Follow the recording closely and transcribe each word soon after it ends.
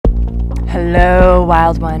Hello,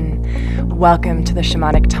 wild one. Welcome to the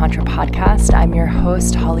Shamanic Tantra podcast. I'm your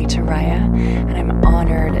host, Holly Taraya, and I'm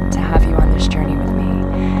honored to have you on this journey with me.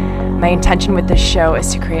 My intention with this show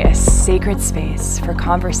is to create a sacred space for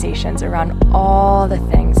conversations around all the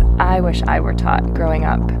things I wish I were taught growing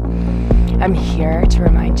up. I'm here to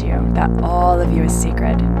remind you that all of you is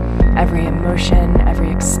sacred. Every emotion, every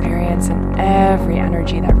experience, and every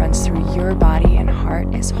energy that runs through your body and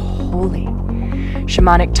heart is holy.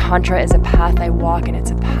 Shamanic Tantra is a path I walk, and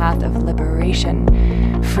it's a path of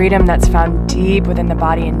liberation, freedom that's found deep within the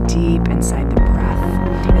body and deep inside the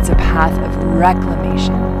breath. It's a path of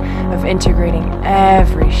reclamation, of integrating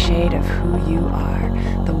every shade of who you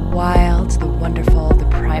are, the wild, the wonderful, the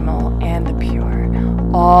primal, and the pure.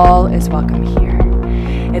 All is welcome here.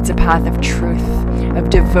 It's a path of truth, of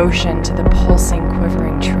devotion to the pulsing,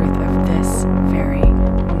 quivering truth of this very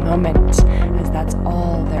moment, as that's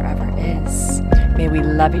all there ever is. May we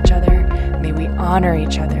love each other, may we honor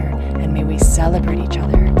each other, and may we celebrate each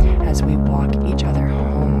other as we walk each other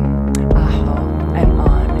home. Aho, and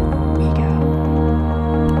on we go.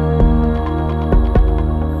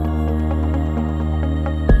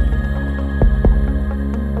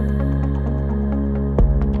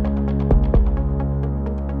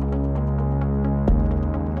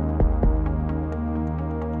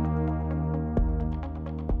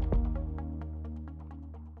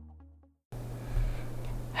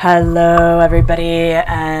 Hello, everybody,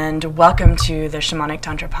 and welcome to the Shamanic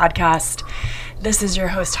Tantra podcast. This is your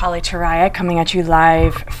host, Holly Taraya, coming at you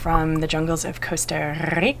live from the jungles of Costa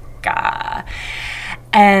Rica.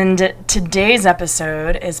 And today's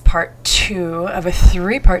episode is part 2 of a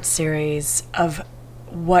 3-part series of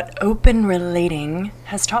what open relating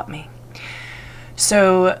has taught me.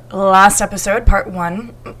 So last episode, part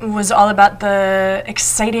 1, was all about the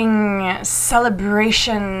exciting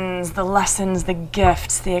celebrations, the lessons, the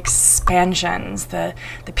gifts, the expansions, the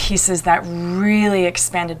pieces that really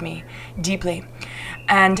expanded me deeply.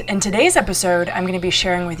 And in today's episode, I'm going to be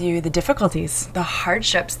sharing with you the difficulties, the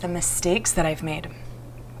hardships, the mistakes that I've made.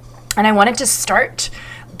 And I wanted to start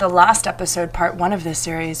the last episode, part 1 of this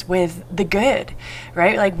series, with the good,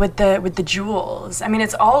 right? Like with the jewels. I mean,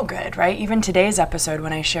 it's all good, right? Even today's episode,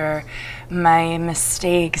 when I share my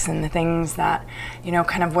mistakes and the things that, you know,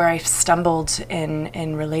 kind of where I stumbled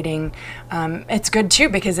in relating, it's good too,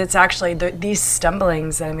 because it's actually these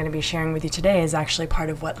stumblings that I'm going to be sharing with you today is actually part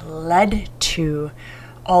of what led to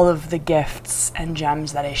all of the gifts and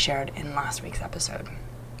gems that I shared in last week's episode.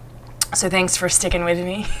 So thanks for sticking with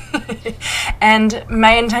me. And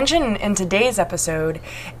my intention in today's episode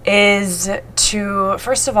is to,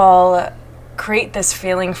 first of all, create this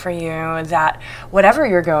feeling for you that whatever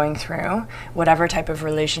you're going through, whatever type of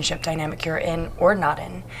relationship dynamic you're in or not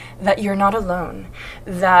in, that you're not alone,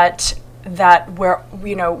 that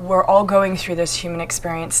we're all going through this human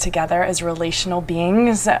experience together as relational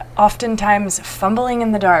beings, oftentimes fumbling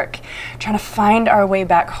in the dark, trying to find our way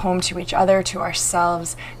back home to each other, to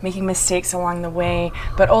ourselves, making mistakes along the way,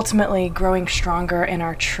 but ultimately growing stronger in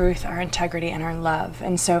our truth, our integrity, and our love.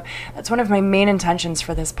 And so that's one of my main intentions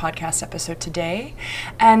for this podcast episode today.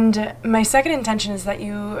 And my second intention is that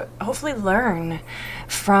you hopefully learn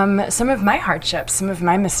from some of my hardships, some of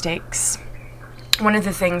my mistakes. One of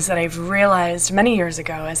the things that I've realized many years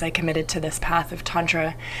ago as I committed to this path of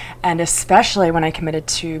Tantra, and especially when I committed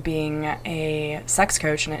to being a sex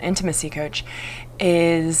coach and an intimacy coach,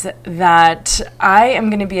 is that I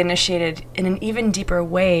am going to be initiated in an even deeper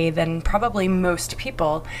way than probably most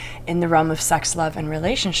people in the realm of sex, love, and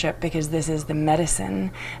relationship, because this is the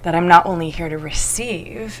medicine that I'm not only here to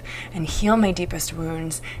receive and heal my deepest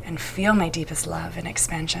wounds and feel my deepest love and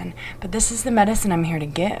expansion, but this is the medicine I'm here to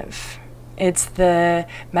give. It's the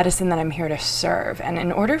medicine that I'm here to serve. And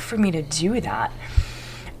in order for me to do that,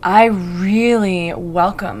 I really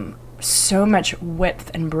welcome so much width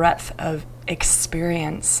and breadth of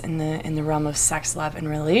experience in the realm of sex, love, and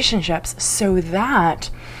relationships, so that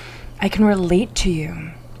I can relate to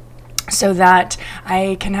you, so that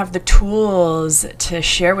I can have the tools to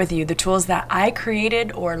share with you, the tools that I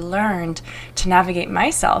created or learned to navigate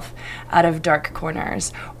myself out of dark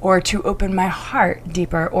corners, or to open my heart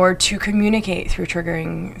deeper, or to communicate through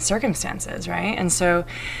triggering circumstances, right? And so,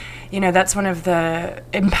 you know, that's one of the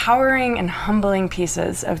empowering and humbling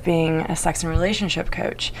pieces of being a sex and relationship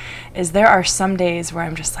coach, is there are some days where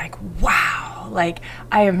I'm just like, wow, like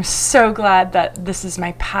I am so glad that this is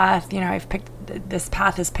my path. You know, this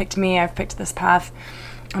path has picked me, I've picked this path,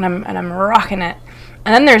 and I'm rocking it.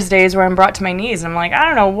 And then there's days where I'm brought to my knees and I'm like, I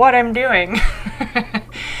don't know what I'm doing.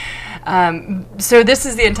 So this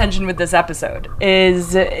is the intention with this episode,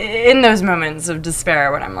 is in those moments of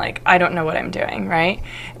despair when I'm like, I don't know what I'm doing, right?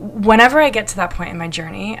 Whenever I get to that point in my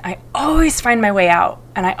journey, I always find my way out,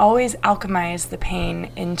 and I always alchemize the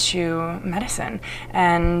pain into medicine.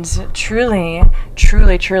 And truly,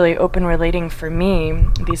 truly, truly, open relating for me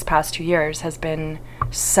these past 2 years has been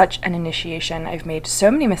such an initiation. I've made so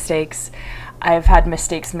many mistakes. I've had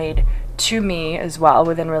mistakes made to me as well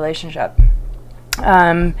within relationship.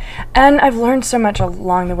 And I've learned so much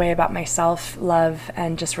along the way about myself, love,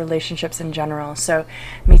 and just relationships in general. So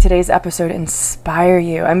may today's episode inspire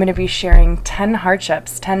you. I'm going to be sharing 10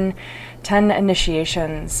 hardships, 10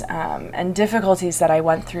 initiations, and difficulties that I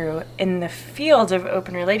went through in the field of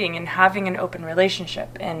open relating and having an open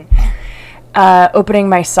relationship, and opening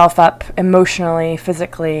myself up emotionally,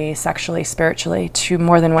 physically, sexually, spiritually to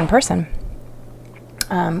more than one person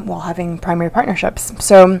while having primary partnerships.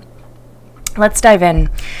 So let's dive in.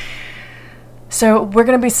 So we're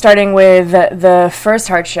going to be starting with the first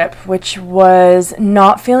hardship, which was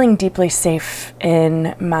not feeling deeply safe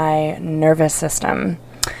in my nervous system.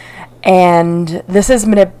 And this has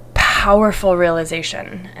been a powerful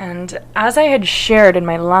realization. And as I had shared in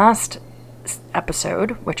my last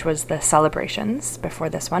episode, which was the celebrations before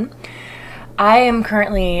this one, I am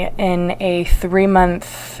currently in a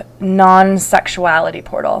 3-month non-sexuality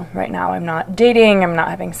portal right now. I'm not dating, I'm not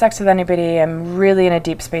having sex with anybody. I'm really in a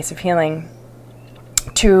deep space of healing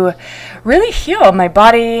to really heal my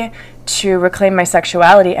body, to reclaim my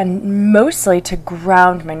sexuality, and mostly to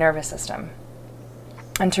ground my nervous system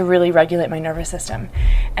and to really regulate my nervous system.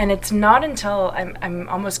 And it's not until I'm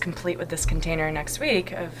almost complete with this container next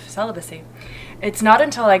week of celibacy. It's not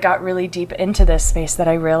until I got really deep into this space that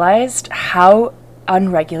I realized how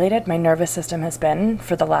unregulated my nervous system has been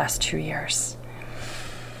for the last 2 years.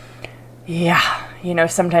 Yeah,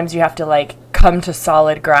 sometimes you have to come to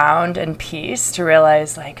solid ground and peace to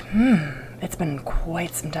realize it's been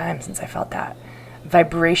quite some time since I felt that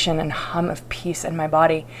vibration and hum of peace in my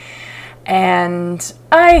body. And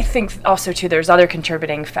I think also too, there's other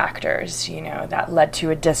contributing factors, that led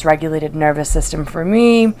to a dysregulated nervous system for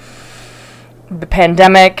me. The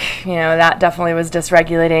pandemic, that definitely was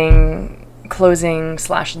dysregulating, closing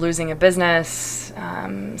 / losing a business,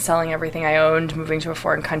 selling everything I owned, moving to a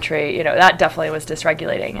foreign country, that definitely was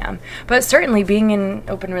dysregulating. But certainly being in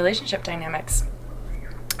open relationship dynamics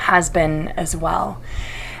has been as well.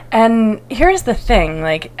 And here's the thing,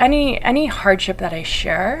 any hardship that I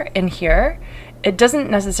share in here, it doesn't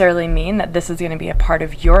necessarily mean that this is going to be a part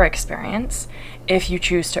of your experience if you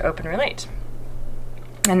choose to open relate.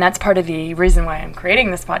 And that's part of the reason why I'm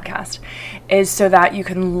creating this podcast, is so that you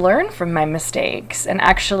can learn from my mistakes and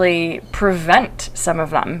actually prevent some of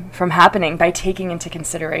them from happening by taking into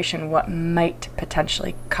consideration what might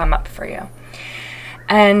potentially come up for you.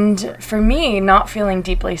 And for me, not feeling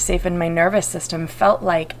deeply safe in my nervous system felt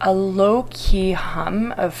like a low-key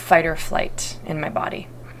hum of fight or flight in my body.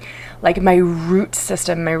 Like my root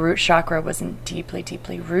system, my root chakra wasn't deeply,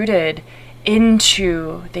 deeply rooted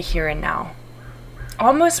into the here and now.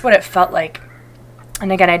 Almost what it felt like.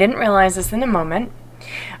 And again, I didn't realize this in a moment.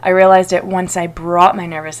 I realized it once I brought my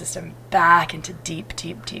nervous system back into deep,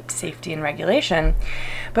 deep, deep safety and regulation.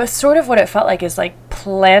 But sort of what it felt like is like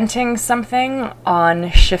planting something on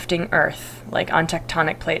shifting earth, like on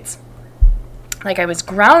tectonic plates. Like I was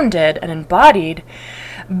grounded and embodied,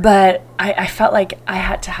 but I felt like I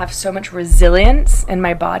had to have so much resilience in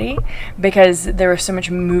my body because there was so much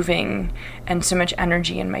moving and so much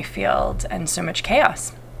energy in my field and so much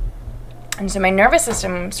chaos. And so my nervous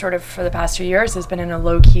system sort of for the past 2 years has been in a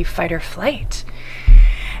low-key fight or flight.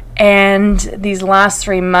 And these last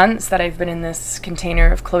 3 months that I've been in this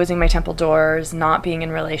container of closing my temple doors, not being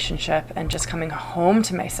in relationship, and just coming home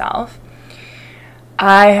to myself,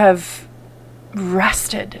 I have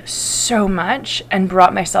rested so much and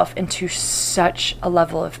brought myself into such a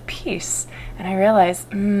level of peace. And I realized,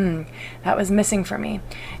 that was missing for me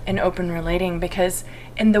in open relating, because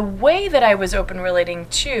in the way that I was open relating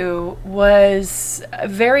to was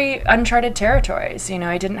very uncharted territories.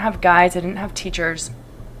 I didn't have guides, I didn't have teachers.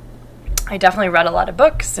 I definitely read a lot of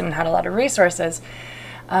books and had a lot of resources.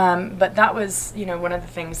 But that was, one of the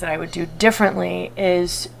things that I would do differently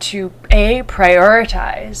is to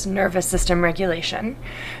prioritize nervous system regulation.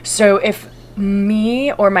 So if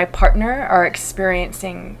me or my partner are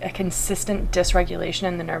experiencing a consistent dysregulation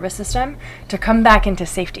in the nervous system, to come back into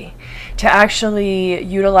safety, to actually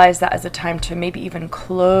utilize that as a time to maybe even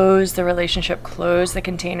close the relationship, close the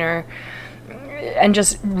container, and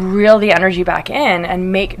just reel the energy back in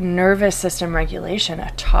and make nervous system regulation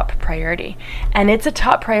a top priority. And it's a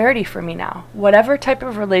top priority for me now. Whatever type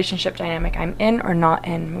of relationship dynamic I'm in or not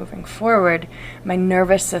in moving forward, my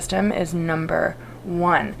nervous system is number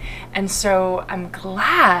one. And so I'm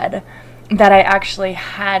glad that I actually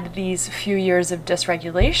had these few years of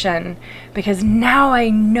dysregulation, because now I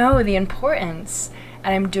know the importance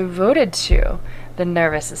and I'm devoted to the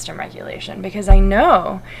nervous system regulation, because I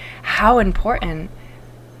know how important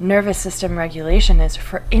nervous system regulation is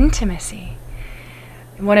for intimacy.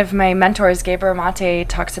 One of my mentors, Gabor Mate,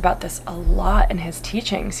 talks about this a lot in his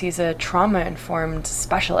teachings. He's a trauma-informed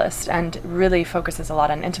specialist and really focuses a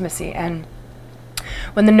lot on intimacy. And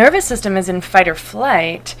when the nervous system is in fight or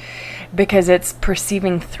flight, because it's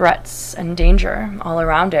perceiving threats and danger all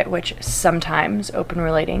around it, which sometimes open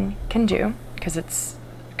relating can do, because it's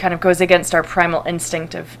kind of goes against our primal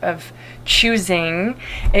instinct of choosing.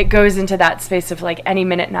 It goes into that space of like, any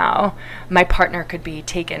minute now, my partner could be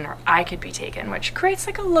taken or I could be taken, which creates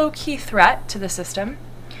like a low-key threat to the system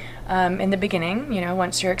in the beginning,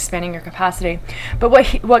 once you're expanding your capacity. But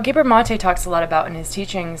what Gabor Mate talks a lot about in his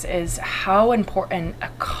teachings is how important a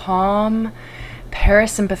calm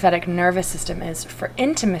parasympathetic nervous system is for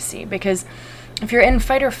intimacy, because if you're in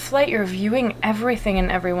fight or flight, you're viewing everything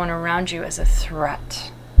and everyone around you as a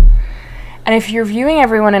threat. And if you're viewing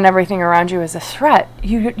everyone and everything around you as a threat,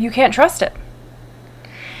 you can't trust it.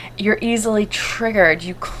 You're easily triggered.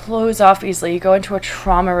 You close off easily. You go into a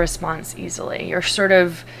trauma response easily. You're sort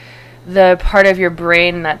of the part of your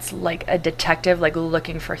brain that's like a detective, like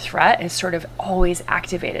looking for threat, is sort of always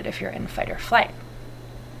activated if you're in fight or flight.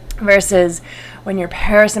 Versus when your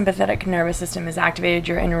parasympathetic nervous system is activated,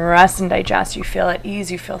 you're in rest and digest, you feel at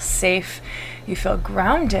ease, you feel safe, you feel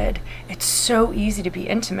grounded. It's so easy to be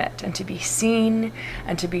intimate and to be seen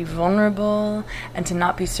and to be vulnerable and to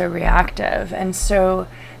not be so reactive. And so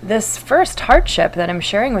this first hardship that I'm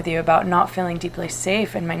sharing with you about not feeling deeply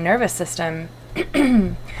safe in my nervous system,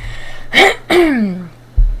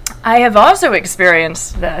 I have also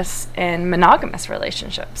experienced this in monogamous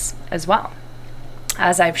relationships as well.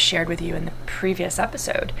 As I've shared with you in the previous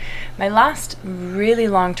episode, my last really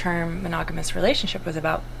long-term monogamous relationship was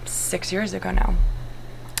about 6 years ago now.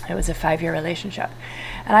 It was a 5-year relationship.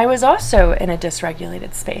 And I was also in a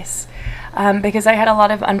dysregulated space because I had a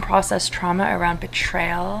lot of unprocessed trauma around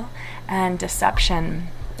betrayal and deception.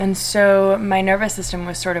 And so my nervous system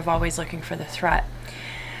was sort of always looking for the threat.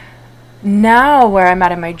 Now, where I'm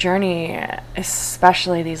at in my journey,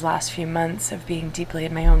 especially these last few months of being deeply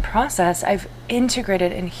in my own process, I've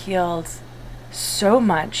integrated and healed so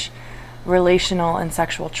much relational and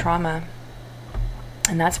sexual trauma.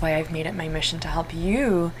 And that's why I've made it my mission to help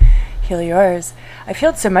you heal yours. I've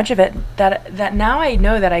healed so much of it that now I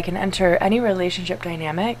know that I can enter any relationship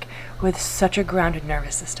dynamic with such a grounded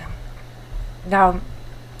nervous system. Now,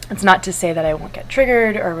 it's not to say that I won't get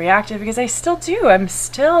triggered or reactive, because I still do. I'm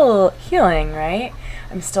still healing, right?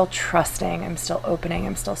 I'm still trusting. I'm still opening.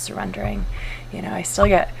 I'm still surrendering. I still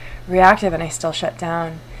get reactive and I still shut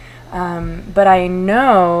down. But I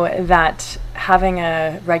know that having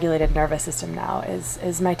a regulated nervous system now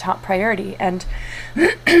is my top priority. And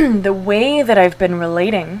the way that I've been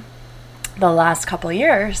relating the last couple of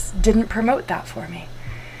years didn't promote that for me.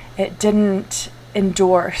 It didn't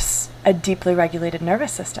endorse a deeply regulated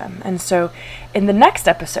nervous system. And so in the next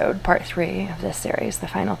episode, part 3 of this series, the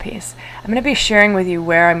final piece, I'm going to be sharing with you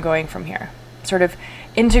where I'm going from here, sort of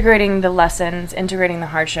integrating the lessons, integrating the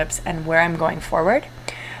hardships, and where I'm going forward.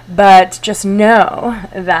 But just know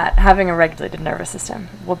that having a regulated nervous system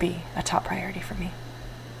will be a top priority for me.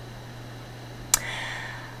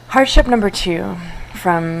 Hardship number 2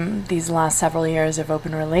 from these last several years of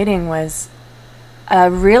open relating was a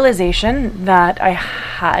realization that I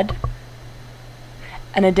had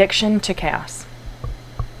an addiction to chaos.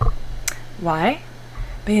 Why?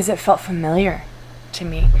 Because it felt familiar to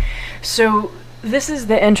me. So this is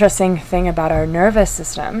the interesting thing about our nervous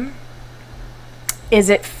system, is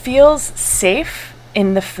it feels safe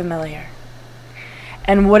in the familiar.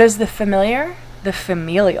 And what is the familiar? The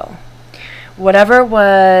familial. Whatever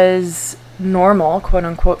was normal, quote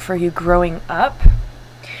unquote, for you growing up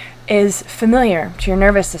is familiar to your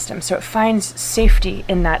nervous system. So it finds safety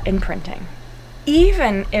in that imprinting.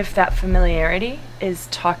 Even if that familiarity is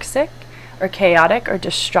toxic or chaotic or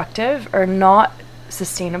destructive or not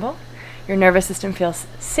sustainable, your nervous system feels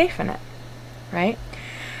safe in it, right?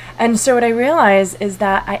 And so what I realized is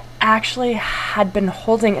that I actually had been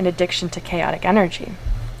holding an addiction to chaotic energy.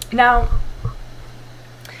 Now,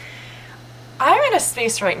 I'm in a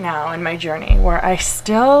space right now in my journey where I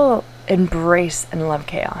still embrace and love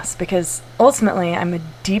chaos, because ultimately I'm a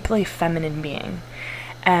deeply feminine being,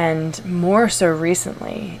 and more so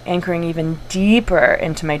recently anchoring even deeper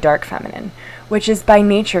into my dark feminine, which is by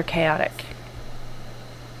nature chaotic.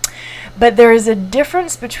 But there is a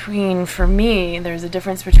difference between, for me, there's a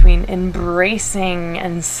difference between embracing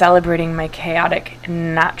and celebrating my chaotic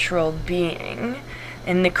natural being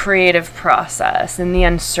in the creative process, in the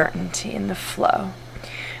uncertainty, in the flow.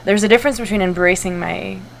 There's a difference between embracing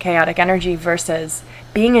my chaotic energy versus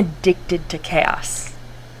being addicted to chaos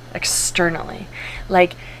externally,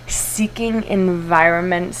 like seeking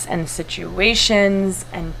environments and situations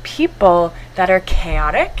and people that are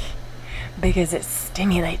chaotic because it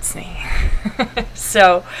stimulates me.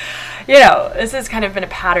 So, this has kind of been a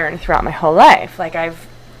pattern throughout my whole life. Like, I've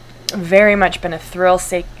very much been a thrill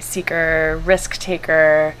seeker, risk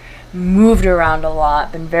taker, moved around a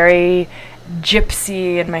lot, been very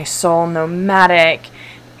gypsy in my soul, nomadic,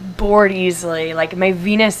 bored easily. Like, my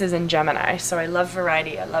Venus is in Gemini, so I love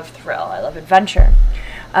variety, I love thrill, I love adventure.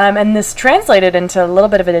 And this translated into a little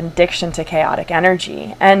bit of an addiction to chaotic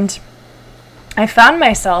energy. And I found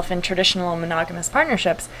myself in traditional monogamous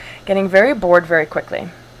partnerships getting very bored very quickly.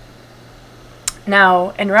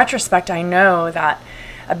 Now, in retrospect, I know that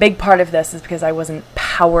a big part of this is because I wasn't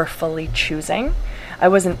powerfully choosing. I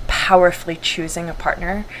wasn't powerfully choosing a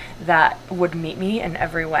partner that would meet me in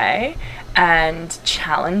every way and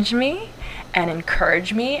challenge me and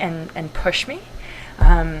encourage me and push me.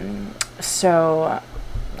 So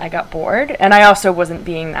I got bored, and I also wasn't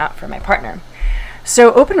being that for my partner.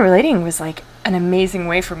 So open relating was like an amazing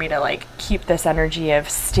way for me to like keep this energy of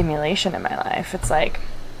stimulation in my life. It's like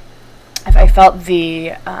if I felt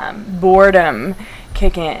the boredom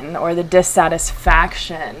kick in, or the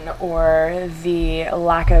dissatisfaction, or the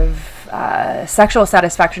lack of sexual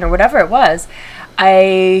satisfaction, or whatever it was,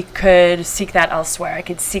 I could seek that elsewhere. I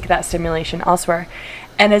could seek that stimulation elsewhere.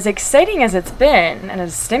 And as exciting as it's been, and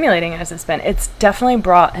as stimulating as it's been, it's definitely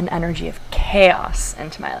brought an energy of chaos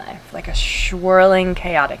into my life, like a swirling,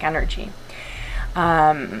 chaotic energy.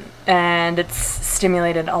 And it's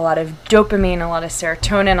stimulated a lot of dopamine, a lot of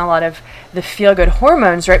serotonin, a lot of the feel-good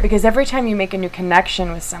hormones, right? Because every time you make a new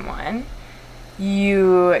connection with someone,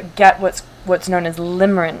 you get what's known as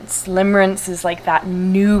limerence. Limerence is like that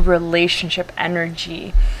new relationship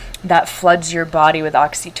energy that floods your body with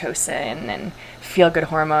oxytocin and feel-good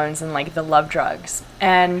hormones and like the love drugs.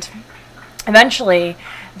 And eventually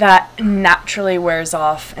that naturally wears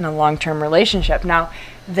off in a long-term relationship. Now,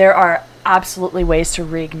 there are absolutely ways to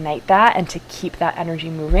reignite that and to keep that energy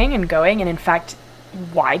moving and going, and in fact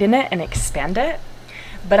widen it and expand it.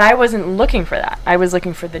 But I wasn't looking for that. I was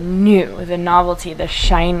looking for the new, the novelty, the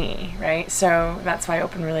shiny, right? So that's why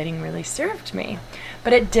open relating really served me.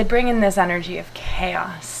 But it did bring in this energy of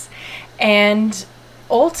chaos. And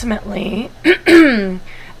ultimately,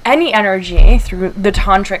 any energy through the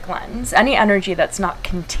tantric lens, any energy that's not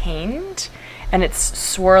contained and it's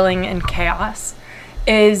swirling in chaos,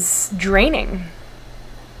 is draining,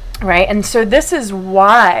 right? And so this is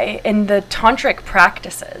why in the tantric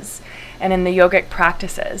practices and in the yogic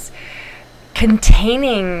practices,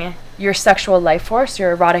 containing your sexual life force,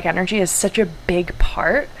 your erotic energy, is such a big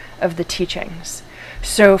part of the teachings.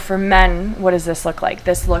 So for men, what does this look like?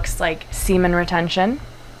 This looks like semen retention.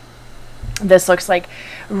 This looks like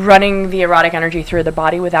running the erotic energy through the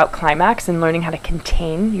body without climax and learning how to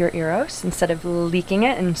contain your eros instead of leaking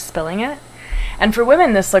it and spilling it. And for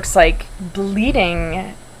women, this looks like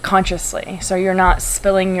bleeding consciously. So you're not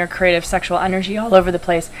spilling your creative sexual energy all over the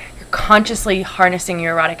place. You're consciously harnessing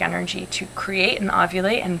your erotic energy to create and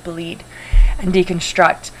ovulate and bleed and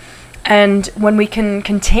deconstruct. And when we can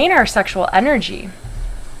contain our sexual energy,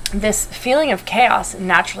 this feeling of chaos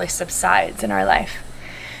naturally subsides in our life.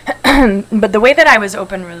 But the way that I was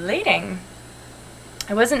open relating,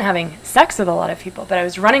 I wasn't having sex with a lot of people, but I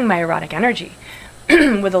was running my erotic energy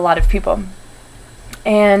with a lot of people.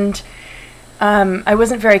 And I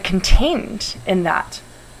wasn't very contained in that.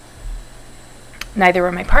 Neither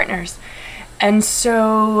were my partners. And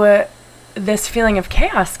so this feeling of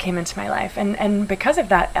chaos came into my life. And because of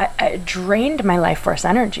that, I drained my life force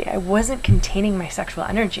energy. I wasn't containing my sexual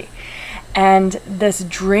energy. And this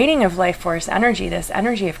draining of life force energy, this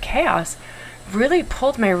energy of chaos, really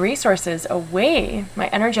pulled my resources away, my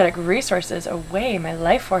energetic resources away, my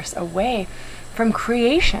life force away from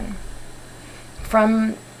creation,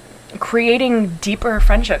 from creating deeper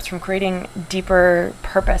friendships, from creating deeper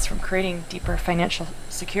purpose, from creating deeper financial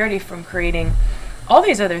security, from creating all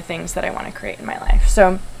these other things that I want to create in my life.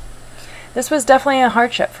 So this was definitely a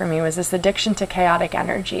hardship for me, was this addiction to chaotic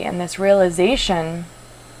energy and this realization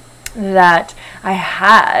that I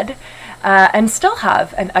had and still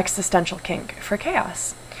have an existential kink for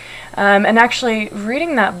chaos. And actually,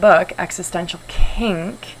 reading that book, Existential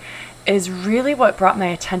Kink, is really what brought my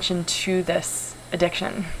attention to this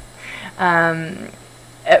addiction.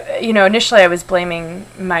 Initially I was blaming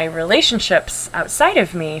my relationships outside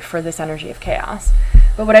of me for this energy of chaos.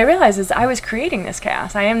 But what I realized is I was creating this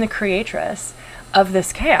chaos. I am the creatress of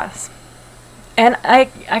this chaos. And I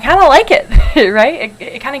kind of like it, right?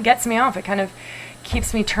 It kind of gets me off. It kind of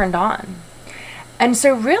keeps me turned on. And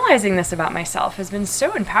so realizing this about myself has been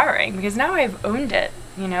so empowering because now I've owned it.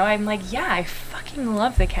 I'm like, yeah, I fucking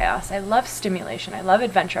love the chaos. I love stimulation. I love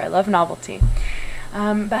adventure. I love novelty.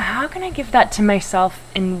 But how can I give that to myself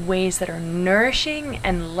in ways that are nourishing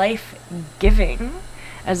and life-giving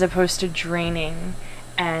as opposed to draining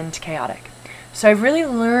and chaotic? So I've really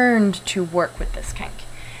learned to work with this kink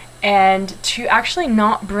and to actually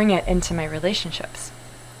not bring it into my relationships,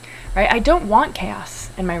 right? I don't want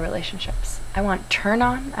chaos in my relationships. I want turn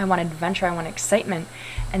on, I want adventure, I want excitement.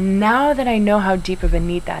 And now that I know how deep of a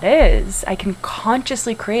need that is, I can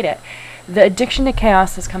consciously create it. The addiction to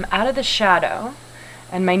chaos has come out of the shadow,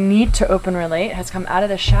 and my need to open relate has come out of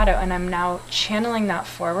the shadow, and I'm now channeling that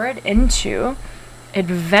forward into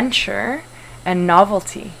adventure and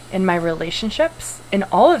novelty in my relationships, in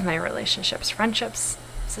all of my relationships, friendships,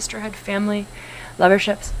 sisterhood, family,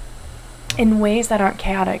 loverships, in ways that aren't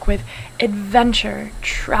chaotic, with adventure,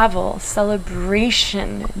 travel,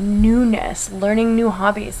 celebration, newness, learning new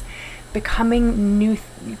hobbies, becoming new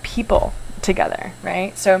people together,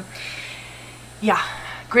 right? So, yeah,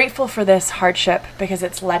 grateful for this hardship because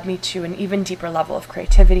it's led me to an even deeper level of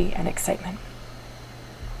creativity and excitement.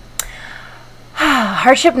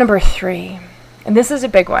 Hardship number 3, and this is a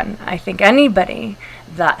big one. I think anybody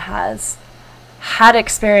that has had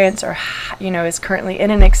experience or is currently in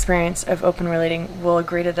an experience of open relating will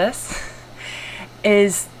agree to this,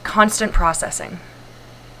 is constant processing.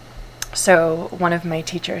 So one of my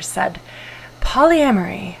teachers said,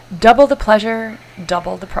 polyamory, double the pleasure,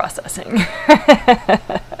 double the processing.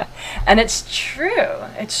 And it's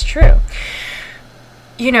true.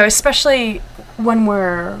 Especially when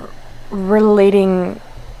we're relating,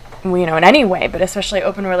 in any way, but especially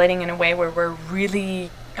open relating in a way where we're really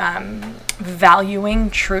valuing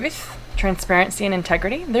truth, transparency, and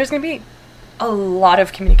integrity, there's going to be a lot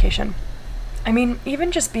of communication. I mean,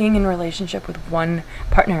 even just being in a relationship with one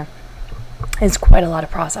partner is quite a lot of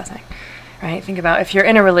processing, right? Think about if you're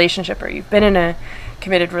in a relationship or you've been in a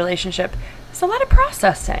committed relationship, it's a lot of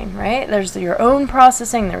processing, right? There's your own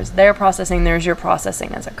processing, there's their processing, there's your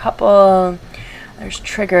processing as a couple. There's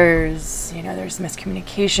triggers, there's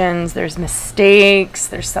miscommunications, there's mistakes,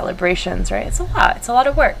 there's celebrations, right? It's a lot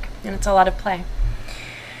of work, and it's a lot of play.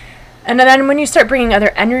 And then when you start bringing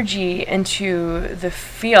other energy into the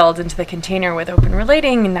field, into the container with open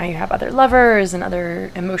relating, and now you have other lovers and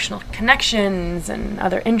other emotional connections and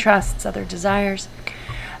other interests, other desires,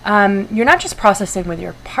 you're not just processing with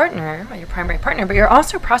your partner, your primary partner, but you're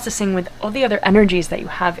also processing with all the other energies that you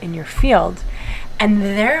have in your field, and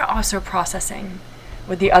they're also processing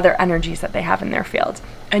with the other energies that they have in their field.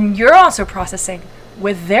 And you're also processing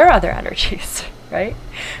with their other energies, right?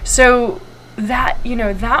 So that,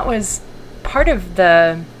 that was part of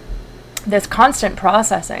this constant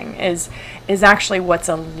processing is actually what's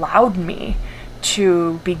allowed me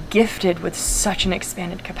to be gifted with such an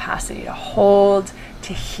expanded capacity to hold,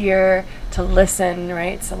 to hear, to listen,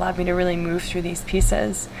 right? It's allowed me to really move through these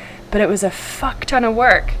pieces. But it was a fuck ton of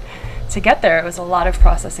work to get there. It was a lot of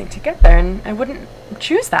processing to get there, and I wouldn't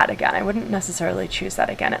choose that again. I wouldn't necessarily choose that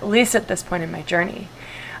again, at least at this point in my journey.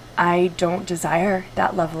 I don't desire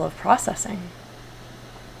that level of processing.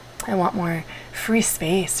 I want more free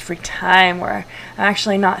space, free time, where I'm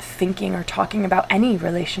actually not thinking or talking about any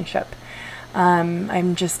relationship.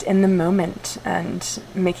 I'm just in the moment and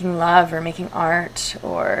making love or making art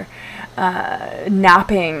or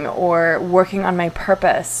napping or working on my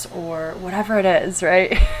purpose or whatever it is,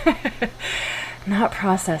 right? Not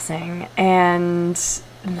processing. And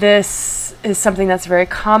this is something that's very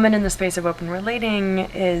common in the space of open relating,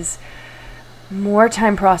 is more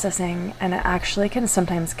time processing, and it actually can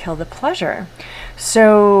sometimes kill the pleasure.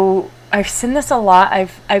 So I've seen this a lot.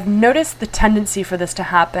 I've noticed the tendency for this to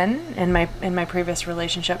happen in my previous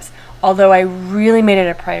relationships, although I really made it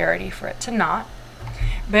a priority for it to not.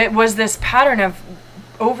 But it was this pattern of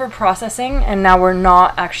over processing, and now we're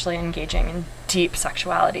not actually engaging in deep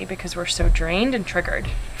sexuality because we're so drained and triggered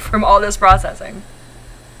from all this processing,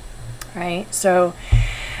 right? So,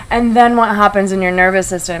 and then what happens in your nervous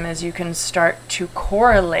system is you can start to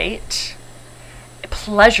correlate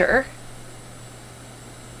pleasure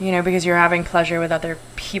because you're having pleasure with other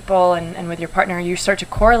people and with your partner, you start to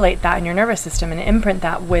correlate that in your nervous system and imprint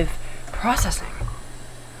that with processing.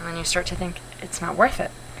 And then you start to think, it's not worth it.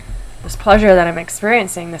 This pleasure that I'm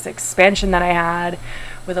experiencing, this expansion that I had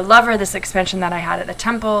with a lover, this expansion that I had at the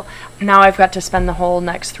temple, now I've got to spend the whole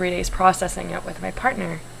next 3 days processing it with my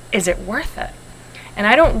partner. Is it worth it? And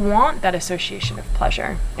I don't want that association of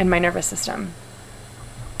pleasure in my nervous system.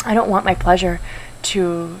 I don't want my pleasure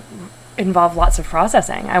to involve lots of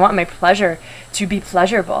processing. I want my pleasure to be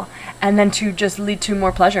pleasurable and then to just lead to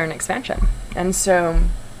more pleasure and expansion. And so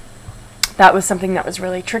that was something that was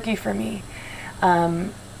really tricky for me.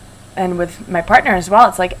 And with my partner as well,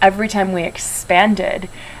 it's like every time we expanded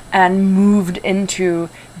and moved into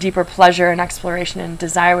deeper pleasure and exploration and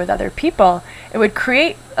desire with other people, it would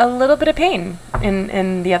create a little bit of pain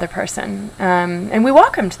in the other person. And we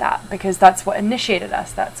welcomed that because that's what initiated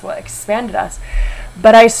us, that's what expanded us.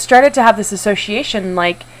 But I started to have this association,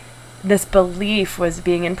 like this belief was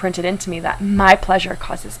being imprinted into me that my pleasure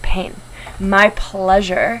causes pain. My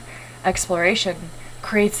pleasure exploration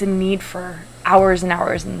creates a need for hours and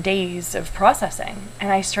hours and days of processing.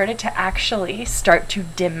 And I started to actually start to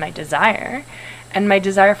dim my desire and my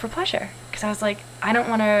desire for pleasure. Because I was like, I don't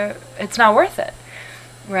want to, it's not worth it,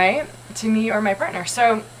 right? To me or my partner.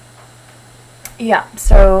 So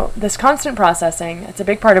this constant processing, it's a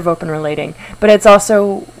big part of open relating, but it's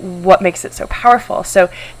also what makes it so powerful. So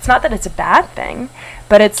it's not that it's a bad thing,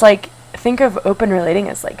 but it's like, think of open relating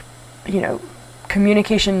as like,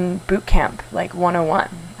 communication boot camp, like 101.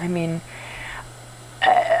 I mean,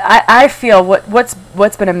 I feel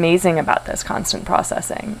what's been amazing about this constant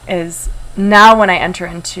processing is now when I enter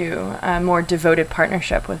into a more devoted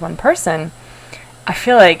partnership with one person, I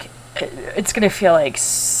feel like it's going to feel like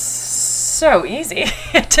so easy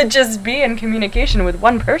to just be in communication with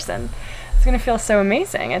one person. It's going to feel so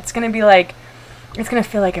amazing. It's going to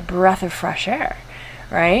feel like a breath of fresh air,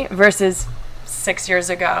 right? Versus 6 years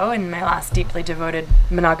ago in my last deeply devoted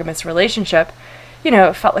monogamous relationship,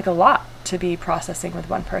 it felt like a lot to be processing with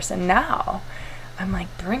one person. Now I'm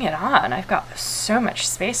like, bring it on. I've got so much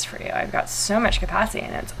space for you. I've got so much capacity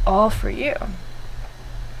and it's all for you.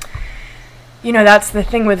 That's the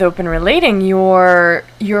thing with open relating. Your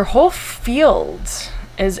whole field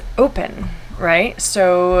is open, right?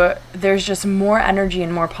 So there's just more energy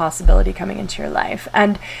and more possibility coming into your life.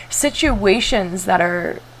 And situations that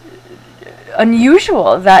are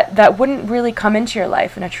unusual that wouldn't really come into your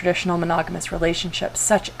life in a traditional monogamous relationship,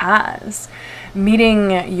 such as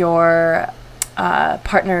meeting your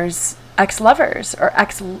partner's ex-lovers or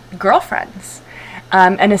ex-girlfriends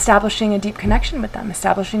and establishing a deep connection with them,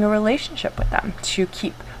 establishing a relationship with them, to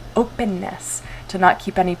keep openness, to not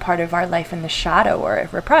keep any part of our life in the shadow or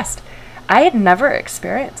repressed. I had never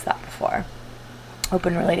experienced that before.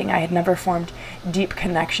 Open relating, I had never formed deep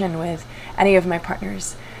connection with any of my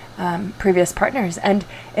partner's previous partners. And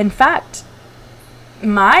in fact,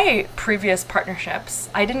 my previous partnerships,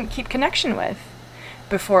 I didn't keep connection with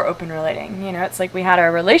before open relating. It's like we had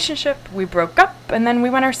our relationship, we broke up, and then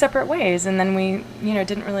we went our separate ways, and then we,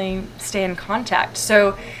 didn't really stay in contact.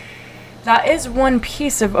 So that is one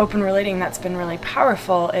piece of open relating that's been really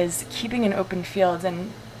powerful, is keeping an open field.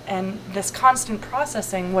 And this constant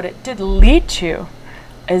processing, what it did lead to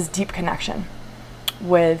is deep connection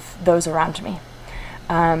with those around me.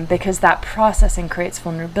 Because that processing creates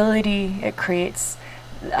vulnerability, it creates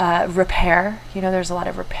repair. There's a lot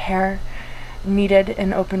of repair needed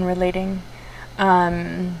in open relating.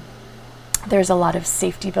 There's a lot of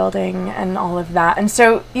safety building and all of that. And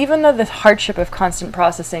so even though the hardship of constant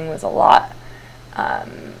processing was a lot,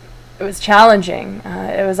 it was challenging,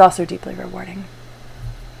 it was also deeply rewarding.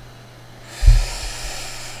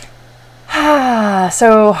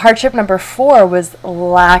 So hardship number 4 was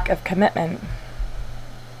lack of commitment.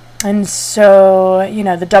 And so,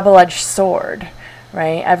 the double-edged sword,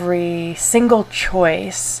 right? Every single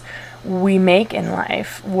choice we make in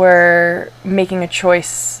life, we're making a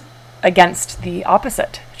choice against the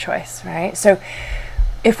opposite choice, right? So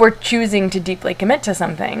if we're choosing to deeply commit to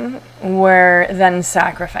something, we're then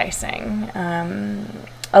sacrificing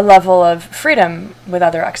a level of freedom with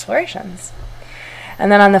other explorations.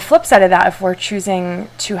 And then on the flip side of that, if we're choosing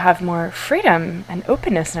to have more freedom and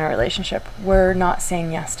openness in our relationship, we're not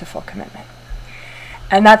saying yes to full commitment.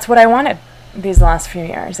 And that's what I wanted these last few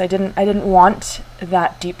years. I didn't want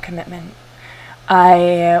that deep commitment.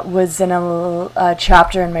 I was in a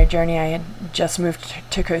chapter in my journey. I had just moved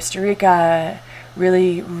to Costa Rica,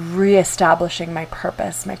 really reestablishing my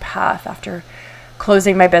purpose, my path after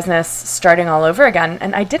closing my business, starting all over again.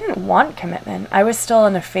 And I didn't want commitment. I was still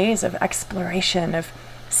in a phase of exploration, of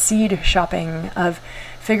seed shopping, of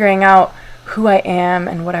figuring out who I am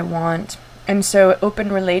and what I want. And so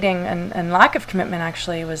open relating and lack of commitment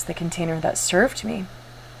actually was the container that served me.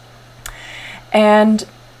 And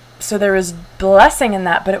so there was blessing in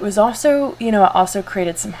that, but it was also, it also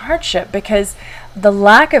created some hardship, because the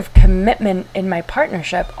lack of commitment in my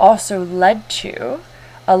partnership also led to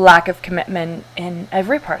a lack of commitment in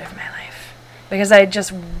every part of my life, because I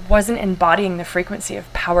just wasn't embodying the frequency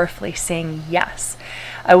of powerfully saying yes.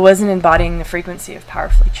 I wasn't embodying the frequency of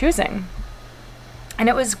powerfully choosing. And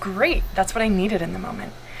it was great. That's what I needed in the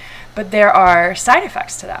moment. But there are side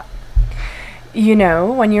effects to that.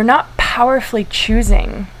 When you're not powerfully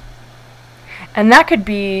choosing, and that could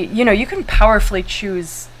be, you can powerfully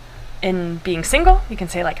choose in being single. You can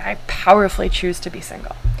say, like, I powerfully choose to be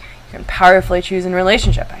single. You can powerfully choose in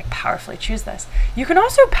relationship. I powerfully choose this. You can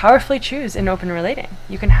also powerfully choose in open relating.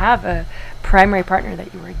 You can have a primary partner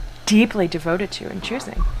that you are deeply devoted to and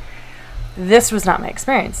choosing. This was not my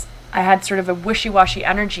experience. I had sort of a wishy-washy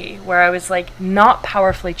energy where I was like not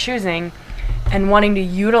powerfully choosing and wanting to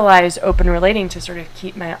utilize open relating to sort of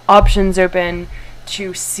keep my options open,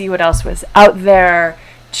 to see what else was out there,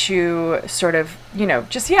 to sort of,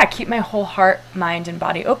 keep my whole heart, mind, and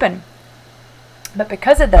body open. But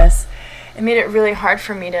because of this, it made it really hard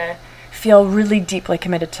for me to feel really deeply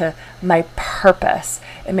committed to my purpose.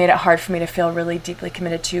 It made it hard for me to feel really deeply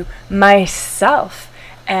committed to myself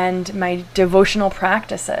and my devotional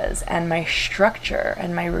practices and my structure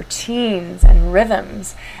and my routines and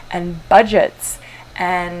rhythms and budgets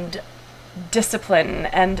and discipline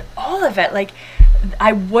and all of it. Like,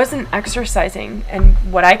 I wasn't exercising in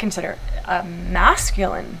what I consider a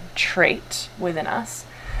masculine trait within us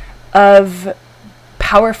of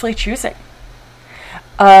powerfully choosing,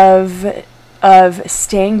 of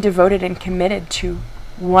staying devoted and committed to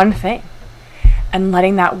one thing and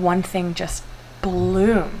letting that one thing just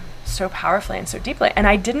bloom so powerfully and so deeply. And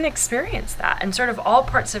I didn't experience that. And sort of all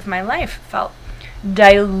parts of my life felt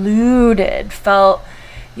diluted, felt,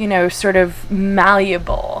 sort of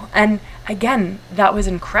malleable. And again, that was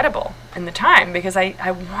incredible in the time, because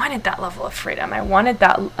I wanted that level of freedom. I wanted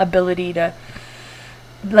that ability to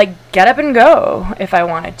get up and go if I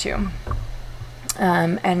wanted to,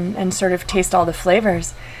 and sort of taste all the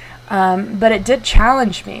flavors. But it did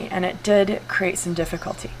challenge me, and it did create some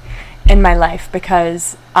difficulty in my life,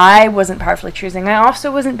 because I wasn't powerfully choosing. I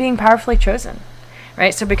also wasn't being powerfully chosen,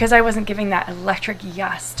 right? So because I wasn't giving that electric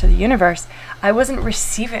yes to the universe, I wasn't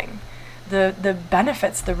receiving the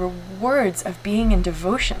benefits, the rewards of being in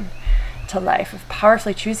devotion to life, of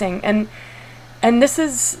powerfully choosing. And this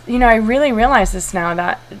is, I really realize this now,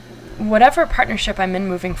 that whatever partnership I'm in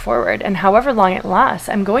moving forward, and however long it lasts,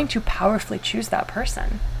 I'm going to powerfully choose that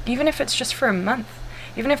person, even if it's just for a month.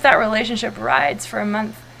 Even if that relationship rides for a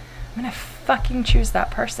month, I'm going to fucking choose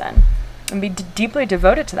that person and be deeply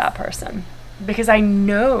devoted to that person, because I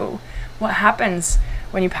know what happens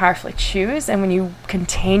when you powerfully choose and when you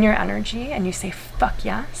contain your energy and you say fuck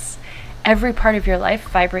yes. Every part of your life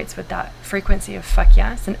vibrates with that frequency of fuck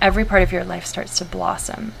yes, and every part of your life starts to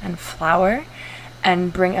blossom and flower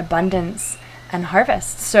and bring abundance and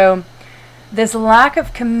harvest. So this lack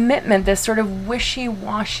of commitment, this sort of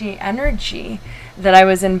wishy-washy energy that I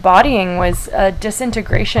was embodying, was a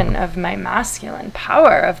disintegration of my masculine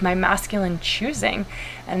power, of my masculine choosing.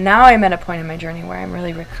 And now I'm at a point in my journey where I'm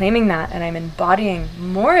really reclaiming that, and I'm embodying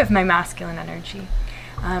more of my masculine energy.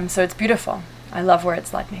 So it's beautiful. I love where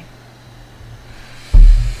it's led me.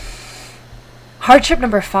 Hardship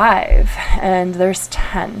number 5, and there's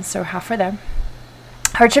 10, so halfway there.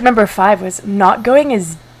 Hardship number 5 was not going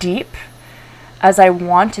as deep as I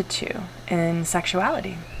wanted to in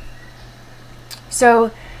sexuality.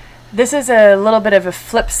 So this is a little bit of a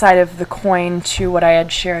flip side of the coin to what I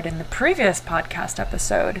had shared in the previous podcast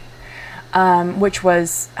episode, which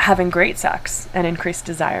was having great sex and increased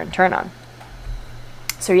desire and turn on.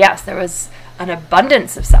 So yes, there was an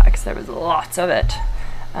abundance of sex. There was lots of it.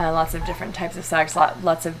 Lots of different types of sex,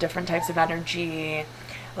 lots of different types of energy,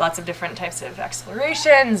 lots of different types of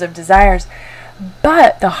explorations, of desires.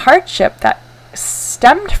 But the hardship that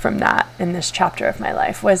stemmed from that in this chapter of my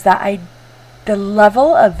life was that the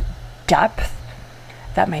level of depth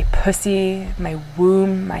that my pussy, my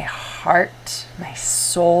womb, my heart, my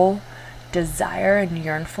soul desire and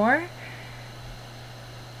yearn for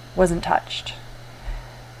wasn't touched.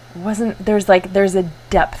 There's a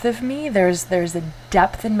depth of me, there's a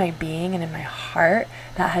depth in my being and in my heart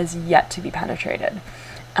that has yet to be penetrated.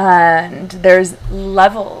 And there's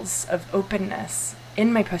levels of openness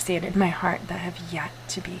in my pussy and in my heart that have yet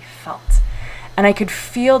to be felt. And I could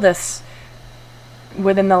feel this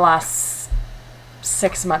within the last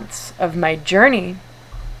 6 months of my journey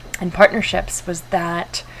and partnerships, was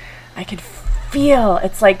that I could feel,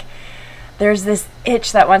 it's like there's this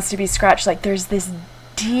itch that wants to be scratched. Like there's this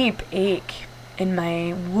deep ache in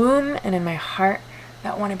my womb and in my heart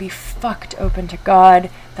that want to be fucked open to God,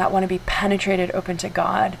 that want to be penetrated open to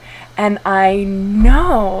God. And I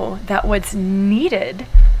know that what's needed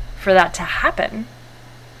for that to happen,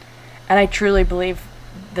 and I truly believe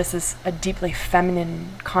this is a deeply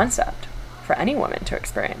feminine concept for any woman to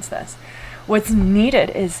experience this, what's needed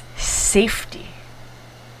is safety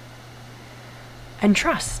and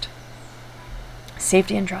trust.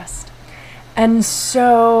 Safety and trust. And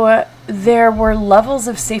so there were levels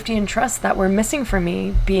of safety and trust that were missing for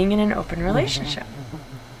me being in an open relationship.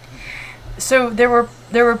 So there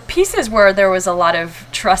were pieces where there was a lot of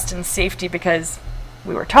trust and safety because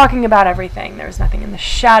we were talking about everything. There was nothing in the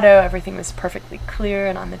shadow. Everything was perfectly clear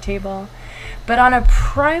and on the table. But on a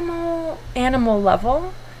primal animal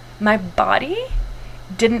level, my body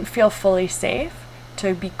didn't feel fully safe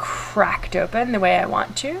to be cracked open the way I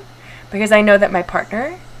want to, because I know that my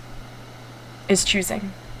partner is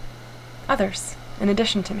choosing others in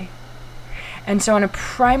addition to me. And so on a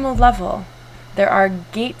primal level, there are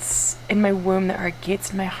gates in my womb, there are gates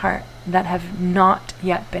in my heart that have not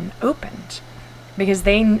yet been opened, because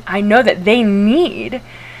I know that they need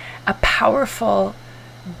a powerful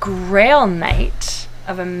grail knight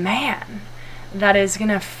of a man that is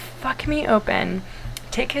gonna fuck me open,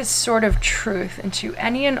 take his sword of truth into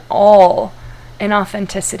any and all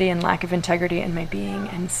inauthenticity and lack of integrity in my being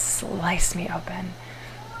and slice me open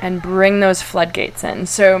and bring those floodgates in.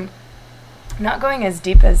 So not going as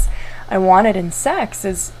deep as I wanted in sex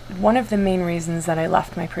is one of the main reasons that I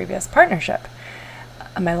left my previous partnership,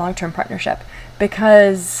 my long-term partnership,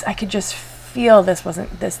 because I could just feel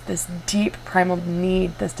this deep primal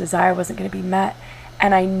need, this desire wasn't going to be met.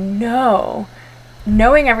 And I know,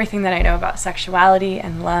 knowing everything that I know about sexuality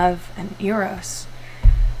and love and eros,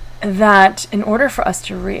 that in order for us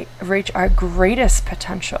to reach our greatest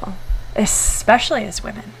potential, especially as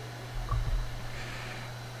women,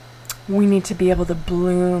 we need to be able to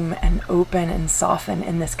bloom and open and soften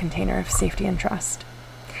in this container of safety and trust.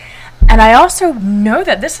 And I also know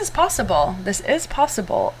that this is possible. This is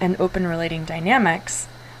possible in open relating dynamics.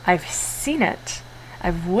 I've seen it.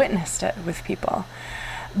 I've witnessed it with people.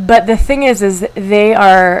 But the thing is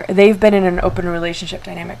they've been in an open relationship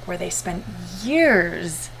dynamic where they spent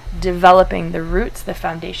years developing the roots, the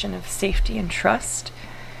foundation of safety and trust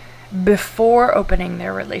before opening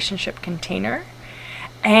their relationship container.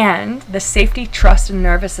 And the safety, trust, and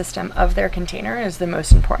nervous system of their container is the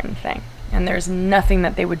most important thing. And there's nothing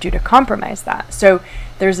that they would do to compromise that. So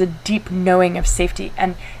there's a deep knowing of safety,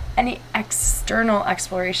 and any external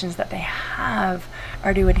explorations that they have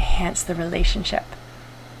are to enhance the relationship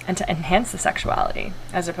and to enhance the sexuality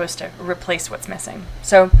as opposed to replace what's missing.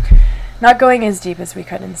 So not going as deep as we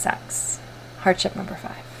could in sex. Hardship number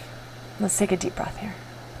 5. Let's take a deep breath here.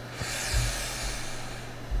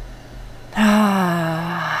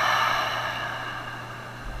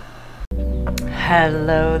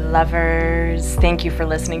 Hello, lovers. Thank you for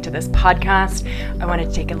listening to this podcast. I want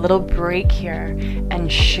to take a little break here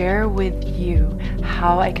and share with you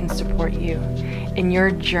how I can support you in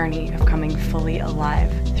your journey of coming fully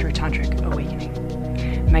alive through Tantric Awakening.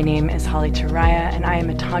 My name is Holly Taraya, and I am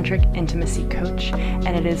a Tantric intimacy coach, and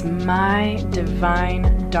it is my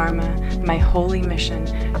divine dharma, my holy mission,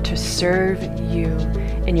 to serve you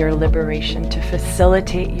in your liberation, to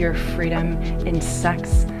facilitate your freedom in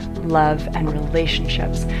sex, love, and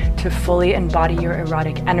relationships, to fully embody your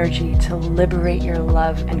erotic energy, to liberate your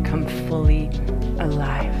love and come fully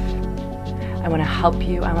alive. I want to help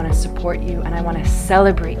you, I want to support you, and I want to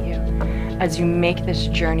celebrate you as you make this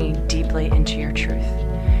journey deeply into your truth.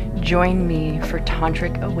 Join me for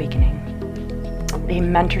Tantric Awakening, a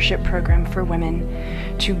mentorship program for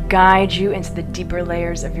women to guide you into the deeper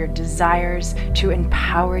layers of your desires, to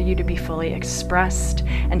empower you to be fully expressed,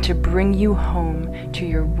 and to bring you home to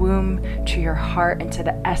your womb, to your heart, and to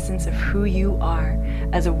the essence of who you are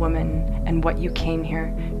as a woman and what you came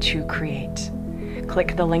here to create.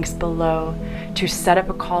 Click the links below to set up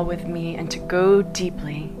a call with me and to go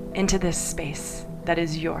deeply into this space that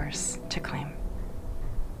is yours to claim.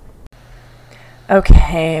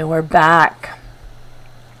 Okay, we're back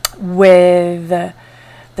with the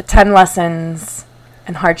 10 lessons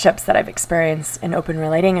and hardships that I've experienced in open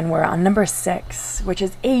relating, and we're on number 6, which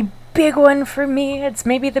is a big one for me. It's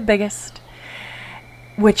maybe the biggest,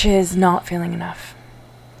 which is not feeling enough.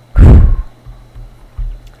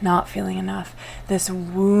 Not feeling enough. This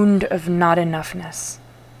wound of not enoughness.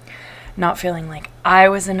 Not feeling like I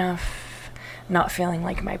was enough. Not feeling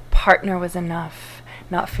like my partner was enough.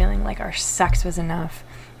 Not feeling like our sex was enough.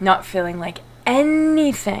 Not feeling like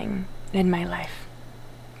anything in my life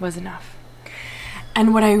was enough.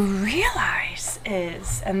 And what I realize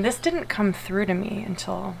is, and this didn't come through to me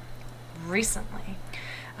until recently,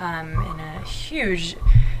 in a huge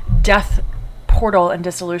death portal and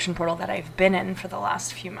dissolution portal that I've been in for the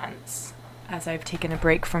last few months, as I've taken a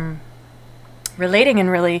break from relating and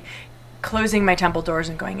really closing my temple doors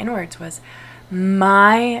and going inwards, was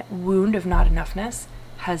my wound of not enoughness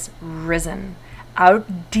has risen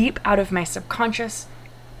deep out of my subconscious,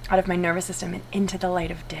 out of my nervous system, and into the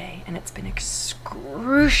light of day. And it's been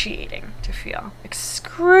excruciating to feel.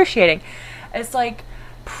 Excruciating. It's like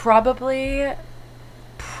probably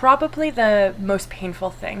the most painful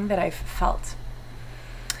thing that I've felt.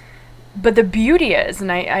 But the beauty is,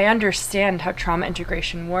 and I understand how trauma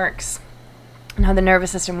integration works and how the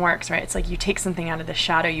nervous system works, right? It's like you take something out of the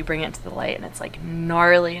shadow, you bring it into the light, and it's like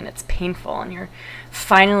gnarly and it's painful, and you're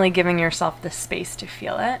finally giving yourself the space to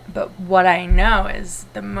feel it. But what I know is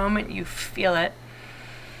the moment you feel it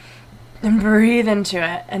and breathe into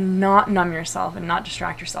it and not numb yourself and not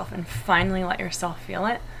distract yourself and finally let yourself feel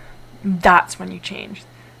it, that's when you change.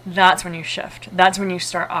 That's when you shift. That's when you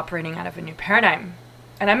start operating out of a new paradigm.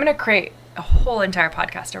 And I'm going to create a whole entire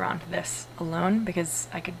podcast around this alone, because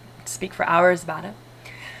I could speak for hours about it.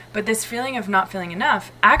 But this feeling of not feeling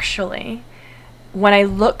enough, actually, when I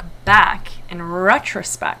look back in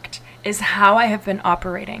retrospect, is how I have been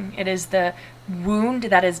operating. It is the wound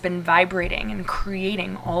that has been vibrating and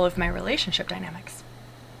creating all of my relationship dynamics.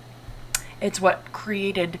 It's what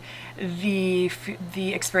created the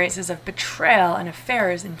experiences of betrayal and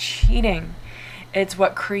affairs and cheating. It's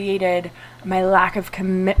what created my lack of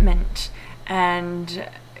commitment and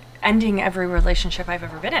ending every relationship I've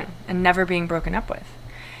ever been in and never being broken up with.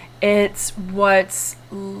 It's what's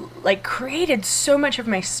created so much of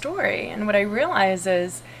my story. And what I realize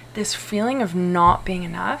is this feeling of not being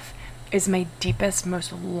enough is my deepest,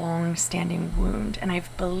 most long-standing wound. And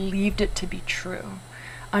I've believed it to be true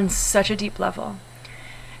on such a deep level.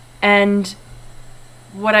 And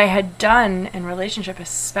what I had done in relationship,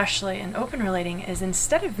 especially in open relating, is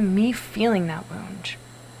instead of me feeling that wound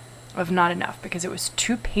of not enough because it was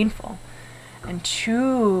too painful and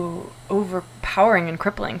too overpowering and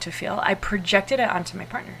crippling to feel, I projected it onto my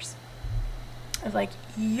partners. I was like,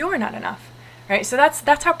 you're not enough, right? So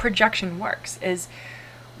that's how projection works, is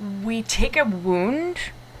we take a wound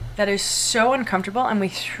that is so uncomfortable and we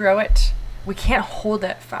throw it. We can't hold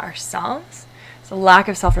it for ourselves. It's a lack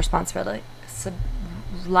of self-responsibility,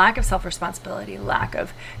 lack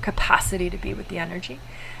of capacity to be with the energy.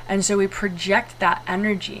 And so we project that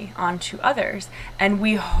energy onto others, and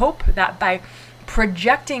we hope that by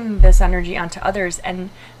projecting this energy onto others and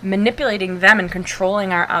manipulating them and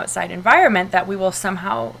controlling our outside environment, that we will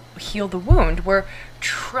somehow heal the wound. We're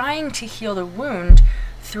trying to heal the wound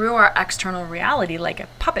through our external reality, like a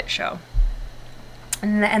puppet show.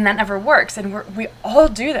 And that never works. And we all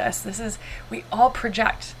do this. We all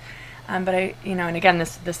project. But and again,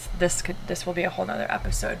 this will be a whole nother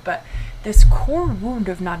episode. But this core wound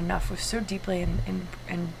of not enough was so deeply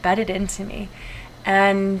embedded into me.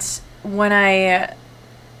 And when I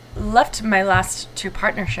left my last two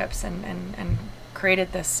partnerships and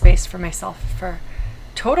created this space for myself for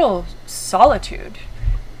total solitude,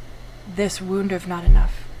 this wound of not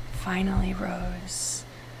enough finally rose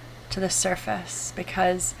to the surface,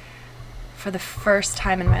 because for the first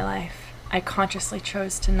time in my life, I consciously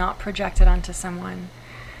chose to not project it onto someone,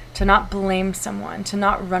 to not blame someone, to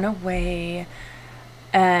not run away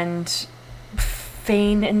and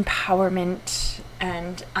feign empowerment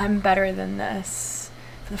and I'm better than this.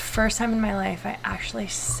 For the first time in my life, I actually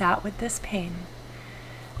sat with this pain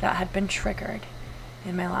that had been triggered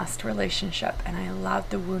in my last relationship, and I allowed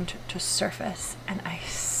the wound to surface, and I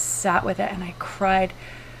sat with it and I cried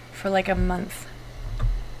for like a month.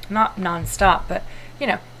 Not nonstop, but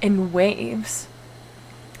in waves,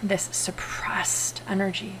 this suppressed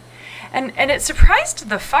energy. And it surprised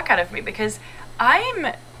the fuck out of me, because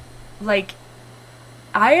I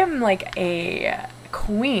am like a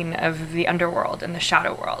queen of the underworld and the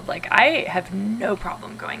shadow world. Like, I have no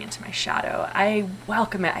problem going into my shadow. I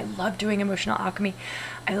welcome it. I love doing emotional alchemy.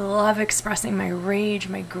 I love expressing my rage,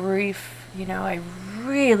 my grief. I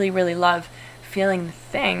really, really love feeling the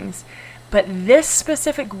things. But this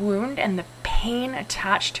specific wound and the pain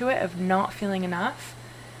attached to it of not feeling enough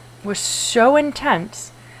was so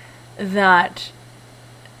intense that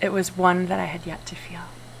it was one that I had yet to feel.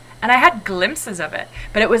 And I had glimpses of it,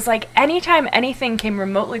 but it was like anytime anything came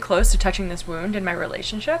remotely close to touching this wound in my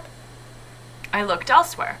relationship, I looked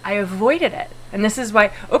elsewhere. I avoided it. And this is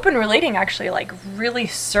why open relating actually like really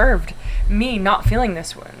served me not feeling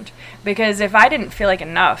this wound. Because if I didn't feel like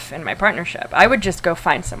enough in my partnership, I would just go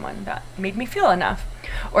find someone that made me feel enough.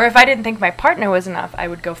 Or if I didn't think my partner was enough, I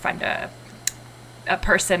would go find a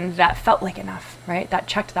person that felt like enough, right? That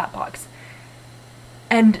checked that box.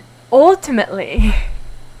 And ultimately,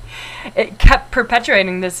 it kept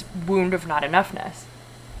perpetuating this wound of not enoughness.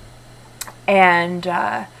 And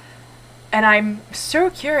I'm so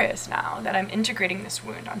curious now that I'm integrating this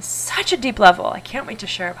wound on such a deep level. I can't wait to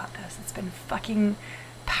share about this. It's been fucking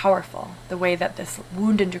powerful, the way that this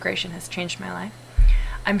wound integration has changed my life.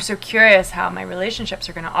 I'm so curious how my relationships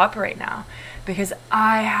are going to operate now, because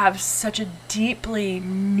I have such a deeply,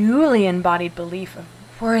 newly embodied belief of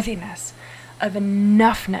worthiness, of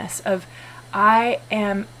enoughness, of I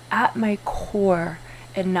am at my core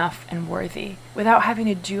enough and worthy without having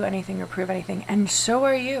to do anything or prove anything. And so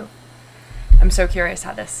are you. I'm so curious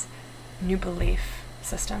how this new belief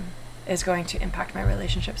system is going to impact my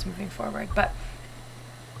relationships moving forward. But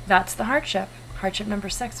that's the hardship. Hardship number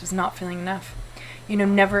 6 was not feeling enough. You know,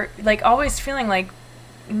 never, like always feeling like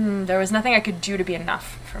there was nothing I could do to be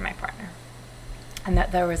enough for my partner. And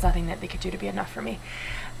that there was nothing that they could do to be enough for me.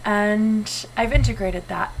 And I've integrated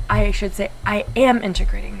that. I should say I am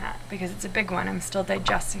integrating that because it's a big one. I'm still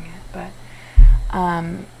digesting it, but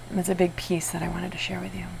it's a big piece that I wanted to share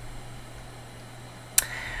with you.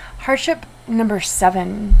 Hardship number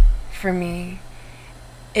 7 for me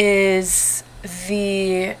is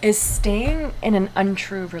staying in an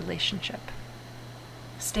untrue relationship.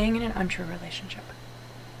 Staying in an untrue relationship.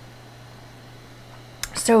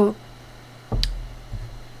 So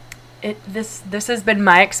this has been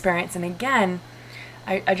my experience, and again,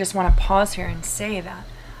 I just want to pause here and say that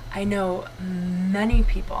I know many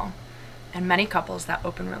people and many couples that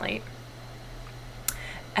open relate,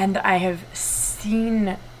 and I have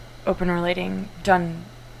seen open relating done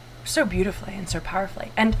so beautifully and so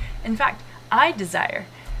powerfully. And in fact, I desire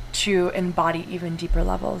to embody even deeper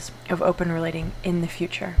levels of open relating in the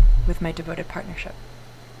future with my devoted partnership.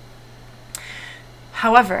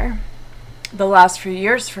 However, the last few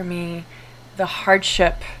years for me, the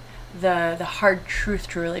hardship, the hard truth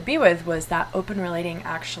to really be with was that open relating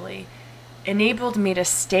actually enabled me to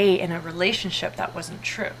stay in a relationship that wasn't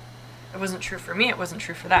true. It wasn't true for me, it wasn't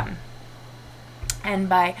true for them. And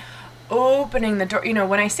by opening the door, you know,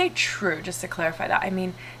 when I say true, just to clarify that, I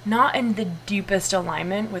mean not in the deepest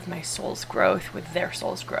alignment with my soul's growth, with their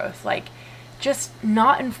soul's growth, like just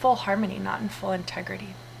not in full harmony, not in full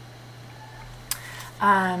integrity.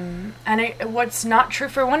 What's not true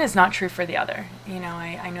for one is not true for the other. You know,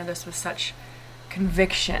 I know this with such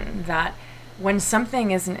conviction that when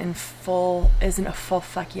something isn't a full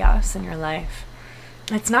fuck yes in your life,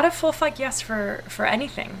 it's not a full fuck yes for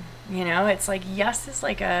anything. You know, it's like yes is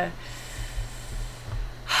like a,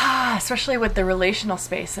 especially with the relational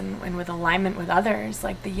space and with alignment with others,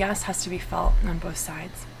 like the yes has to be felt on both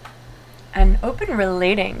sides. And open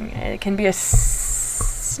relating, it can be a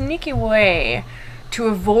sneaky way to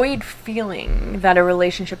avoid feeling that a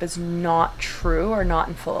relationship is not true or not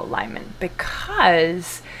in full alignment,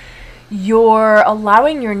 because you're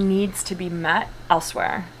allowing your needs to be met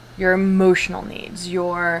elsewhere. Your emotional needs,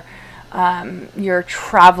 your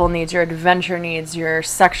travel needs, your adventure needs, your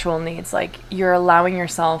sexual needs. Like you're allowing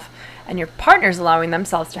yourself and your partner's allowing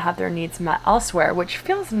themselves to have their needs met elsewhere, which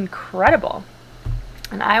feels incredible.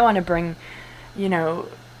 And I want to bring, you know,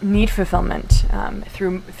 need fulfillment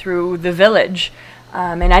through the village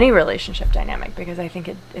in any relationship dynamic, because I think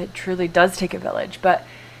it truly does take a village. But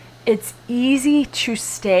it's easy to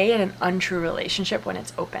stay in an untrue relationship when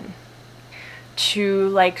it's open. To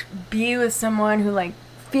like be with someone who like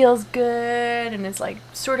feels good and is like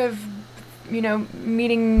sort of, you know,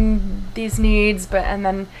 meeting these needs, and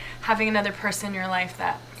then having another person in your life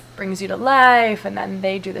that brings you to life, and then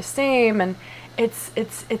they do the same, and it's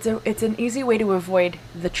an easy way to avoid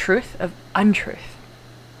the truth of untruth.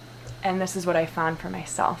 And this is what I found for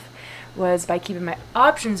myself, was by keeping my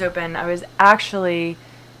options open, I was actually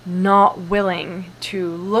not willing to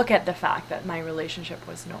look at the fact that my relationship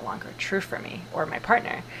was no longer true for me or my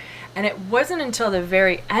partner. And it wasn't until the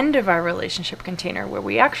very end of our relationship container where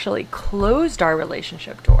we actually closed our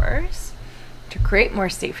relationship doors to create more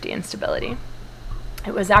safety and stability.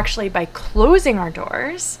 It was actually by closing our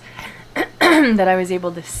doors that I was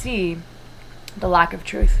able to see the lack of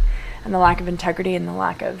truth and the lack of integrity and the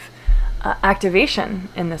lack of activation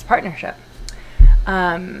in this partnership.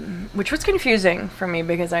 Which was confusing for me,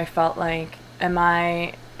 because I felt like,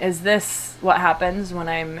 is this what happens when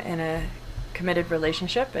I'm in a committed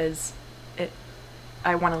relationship? Is it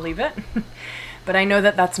I want to leave it. But I know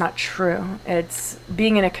that that's not true. It's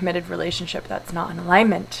being in a committed relationship that's not in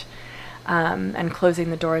alignment, and closing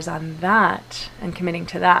the doors on that and committing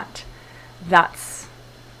to that. That's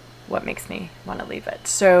what makes me want to leave it.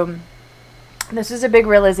 So this is a big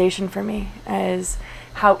realization for me, is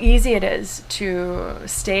how easy it is to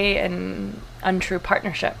stay in untrue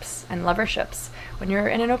partnerships and loverships when you're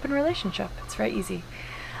in an open relationship. It's very easy.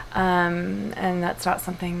 And that's not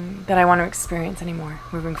something that I want to experience anymore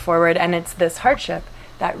moving forward. And it's this hardship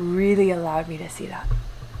that really allowed me to see that.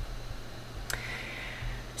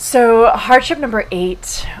 So hardship number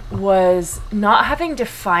 8 was not having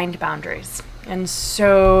defined boundaries. And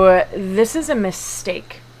so this is a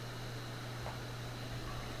mistake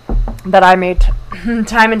that I made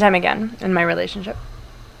time and time again in my relationships,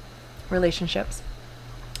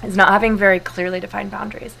 is not having very clearly defined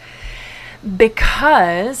boundaries.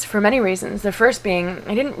 Because, for many reasons, the first being,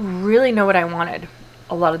 I didn't really know what I wanted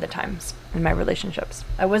a lot of the times in my relationships.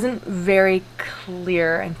 I wasn't very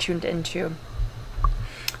clear and tuned into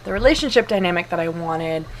the relationship dynamic that I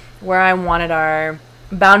wanted, where I wanted our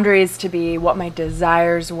boundaries to be, what my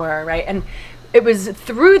desires were, right? And it was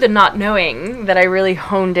through the not knowing that I really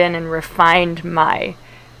honed in and refined my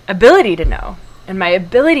ability to know, and my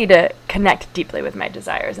ability to connect deeply with my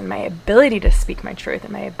desires, and my ability to speak my truth,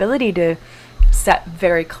 and my ability to set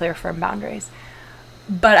very clear, firm boundaries.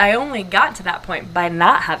 But I only got to that point by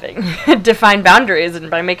not having defined boundaries, and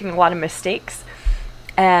by making a lot of mistakes,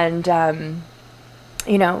 and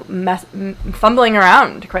fumbling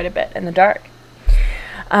around quite a bit in the dark.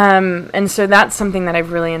 And so that's something that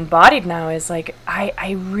I've really embodied now, is like,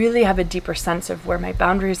 I really have a deeper sense of where my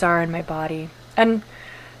boundaries are in my body. And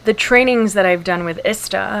the trainings that I've done with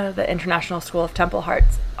ISTA, the International School of Temple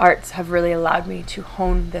Arts, have really allowed me to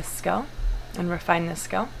hone this skill and refine this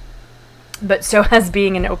skill. But so has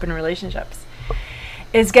being in open relationships,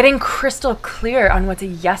 is getting crystal clear on what's a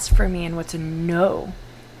yes for me and what's a no.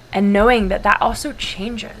 And knowing that that also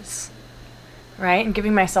changes, right? And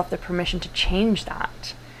giving myself the permission to change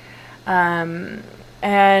that.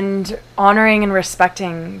 And honoring and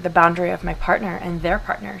respecting the boundary of my partner and their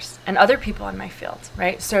partners and other people in my field,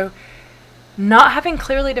 right? So not having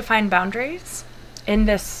clearly defined boundaries in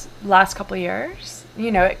this last couple of years,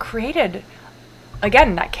 it created,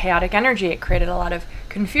 again, that chaotic energy. It created a lot of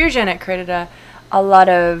confusion. It created a lot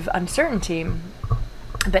of uncertainty.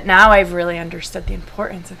 But now I've really understood the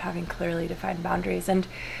importance of having clearly defined boundaries. And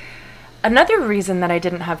another reason that I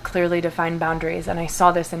didn't have clearly defined boundaries, and I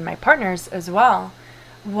saw this in my partners as well,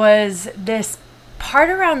 was this part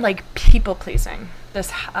around like people pleasing,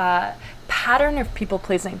 this pattern of people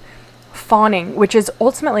pleasing, fawning, which is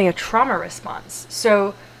ultimately a trauma response.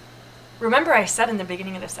 So remember, I said in the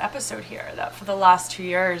beginning of this episode here that for the last 2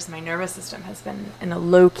 years, my nervous system has been in a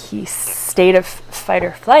low-key state of fight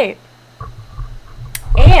or flight.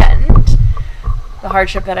 And the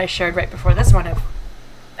hardship that I shared right before this one, of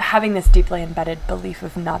having this deeply embedded belief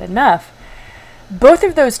of not enough, both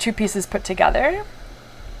of those two pieces put together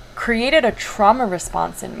created a trauma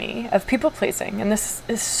response in me of people pleasing. And this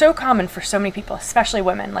is so common for so many people, especially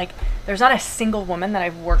women. Like, there's not a single woman that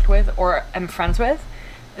I've worked with or am friends with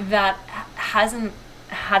that hasn't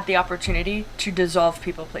had the opportunity to dissolve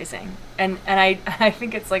people pleasing. And I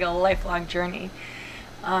think it's like a lifelong journey.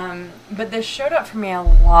 But this showed up for me a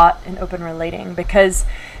lot in open relating, because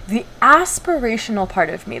the aspirational part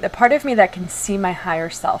of me, the part of me that can see my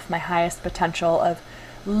higher self, my highest potential of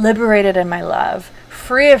liberated in my love,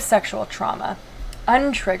 free of sexual trauma,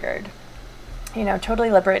 untriggered,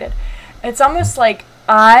 totally liberated. It's almost like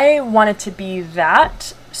I wanted to be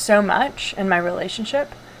that so much in my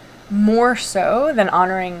relationship, more so than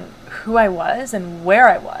honoring who I was and where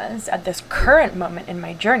I was at this current moment in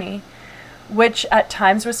my journey, which at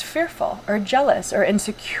times was fearful or jealous or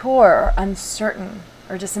insecure or uncertain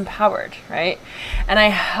or disempowered, right? And I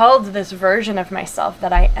held this version of myself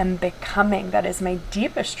that I am becoming, that is my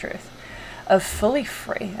deepest truth, of fully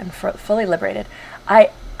free and fully liberated.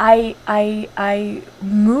 I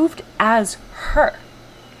moved as her.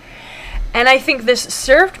 And I think this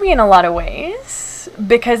served me in a lot of ways,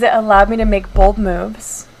 because it allowed me to make bold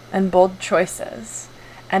moves and bold choices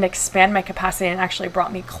and expand my capacity, and actually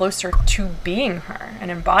brought me closer to being her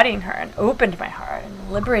and embodying her, and opened my heart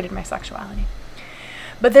and liberated my sexuality.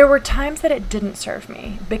 But there were times that it didn't serve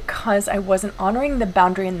me, because I wasn't honoring the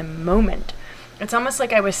boundary in the moment. It's almost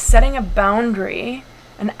like I was setting a boundary,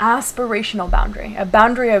 an aspirational boundary, a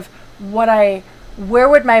boundary of where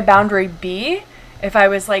would my boundary be if I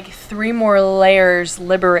was like 3 more layers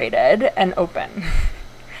liberated and open.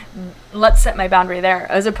 Let's set my boundary there,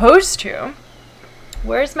 as opposed to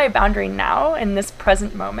Where's my boundary now in this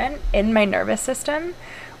present moment in my nervous system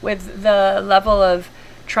with the level of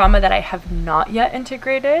trauma that I have not yet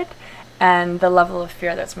integrated and the level of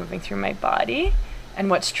fear that's moving through my body and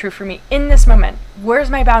what's true for me in this moment? Where's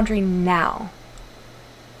my boundary now?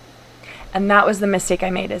 And that was the mistake I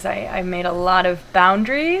made, is I made a lot of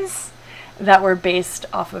boundaries that were based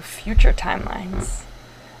off of future timelines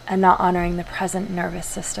and not honoring the present nervous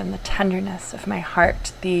system, the tenderness of my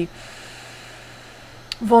heart, the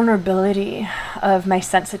vulnerability of my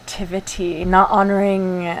sensitivity, not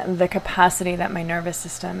honoring the capacity that my nervous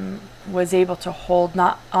system was able to hold,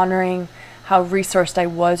 not honoring how resourced I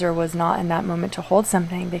was or was not in that moment to hold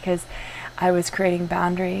something, because I was creating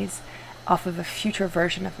boundaries off of a future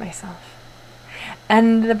version of myself.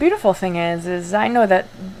 And the beautiful thing is I know that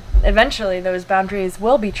eventually those boundaries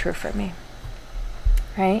will be true for me,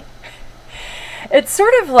 right? It's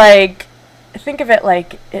sort of like, think of it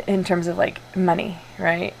like in terms of like money,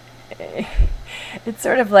 right? It's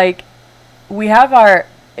sort of like we have our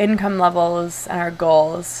income levels and our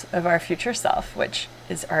goals of our future self, which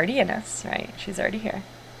is already in us, right? She's already here.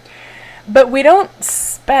 But we don't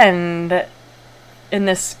spend in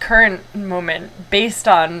this current moment based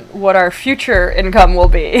on what our future income will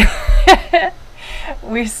be.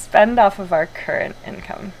 We spend off of our current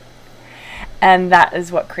income. And that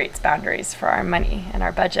is what creates boundaries for our money and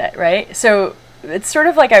our budget, right? So it's sort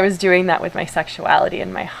of like I was doing that with my sexuality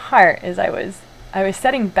and my heart, is I was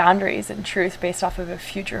setting boundaries and truth based off of a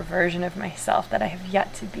future version of myself that I have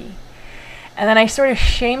yet to be. And then I sort of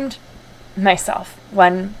shamed myself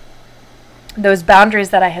when those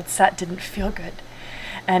boundaries that I had set didn't feel good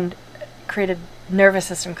and created nervous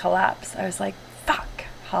system collapse. I was like, fuck,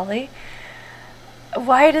 Holly,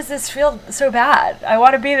 why does this feel so bad? I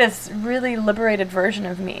want to be this really liberated version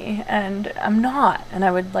of me, and I'm not. And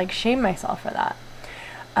I would like shame myself for that.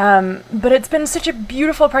 But it's been such a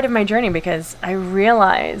beautiful part of my journey, because I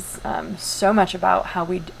realize so much about how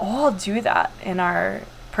we all do that in our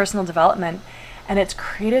personal development. And it's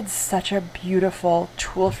created such a beautiful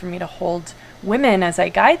tool for me to hold women as I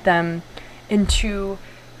guide them into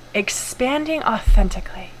expanding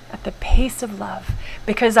authentically at the pace of love,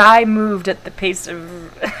 because I moved at the pace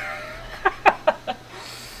of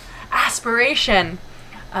aspiration.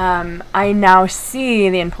 I now see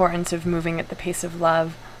the importance of moving at the pace of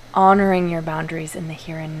love, honoring your boundaries in the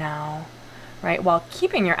here and now, right? While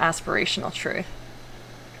keeping your aspirational truth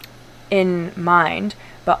in mind,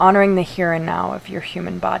 but honoring the here and now of your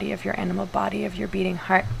human body, of your animal body, of your beating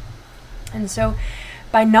heart. And so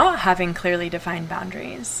by not having clearly defined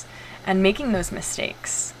boundaries and making those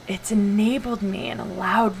mistakes, it's enabled me and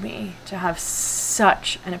allowed me to have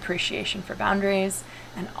such an appreciation for boundaries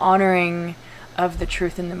and honoring of the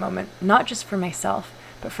truth in the moment, not just for myself,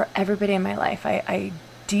 but for everybody in my life. I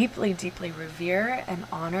deeply, deeply revere and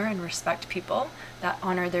honor and respect people that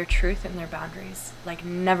honor their truth and their boundaries like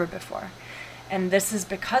never before. And this is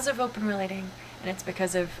because of open relating, and it's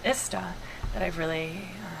because of ISTA that I've really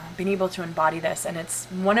been able to embody this. And it's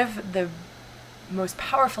one of the most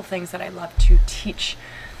powerful things that I love to teach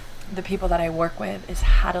the people that I work with, is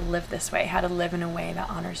how to live this way, how to live in a way that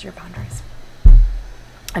honors your boundaries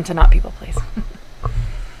and to not people please.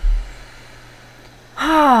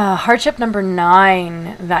 Hardship number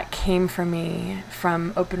 9 that came for me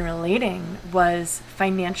from open relating was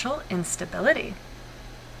financial instability.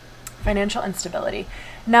 Financial instability.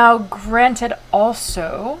 Now, granted,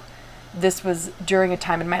 also, this was during a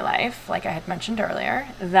time in my life, like I had mentioned earlier,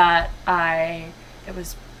 that it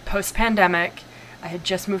was post-pandemic. I had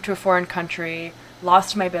just moved to a foreign country,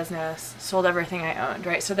 lost my business, sold everything I owned,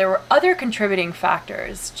 right? So there were other contributing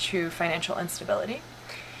factors to financial instability.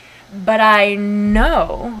 But I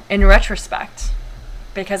know, in retrospect,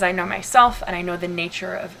 because I know myself and I know the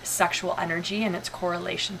nature of sexual energy and its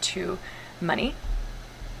correlation to money.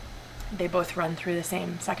 They both run through the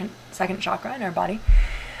same second chakra in our body.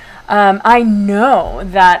 I know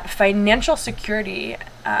that financial security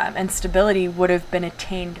and stability would have been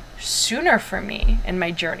attained sooner for me in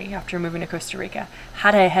my journey after moving to Costa Rica,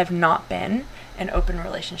 had I have not been in open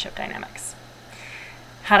relationship dynamics.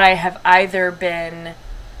 Had I have either been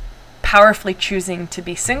powerfully choosing to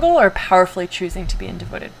be single or powerfully choosing to be in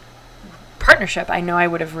devoted partnership, I know I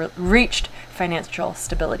would have reached financial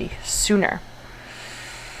stability sooner.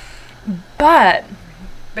 But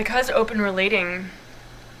because open relating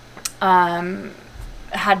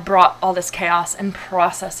had brought all this chaos and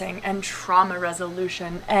processing and trauma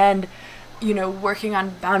resolution and, working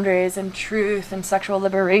on boundaries and truth and sexual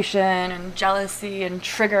liberation and jealousy and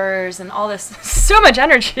triggers and all this, so much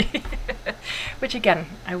energy, which again,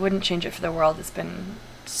 I wouldn't change it for the world. It's been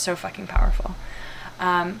so fucking powerful.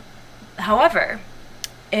 However,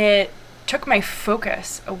 it took my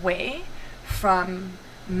focus away from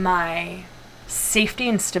my safety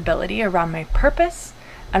and stability around my purpose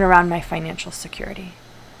and around my financial security,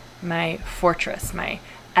 my fortress, my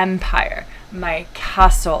empire, my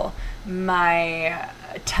castle, my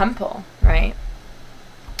temple, right?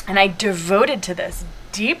 And I devoted to this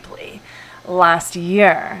deeply last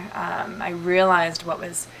year. I realized what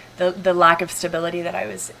was the lack of stability that I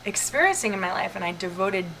was experiencing in my life, and I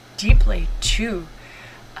devoted deeply to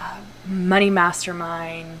money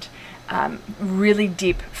mastermind, really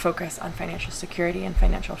deep focus on financial security and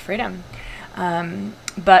financial freedom.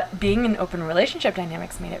 But being in open relationship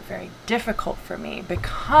dynamics made it very difficult for me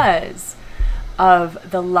because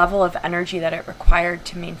of the level of energy that it required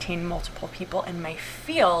to maintain multiple people in my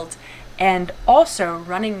field, and also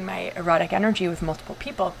running my erotic energy with multiple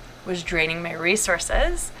people was draining my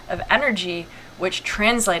resources of energy, which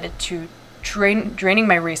translated to draining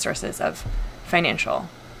my resources of financial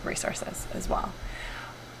resources as well.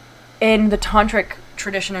 In the tantric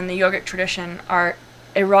tradition and the yogic tradition, our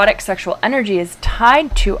erotic sexual energy is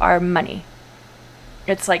tied to our money.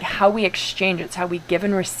 It's like how we exchange, it's how we give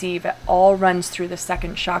and receive. It all runs through the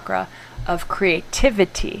second chakra of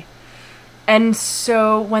creativity. And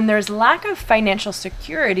so when there's lack of financial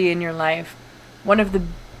security in your life, one of the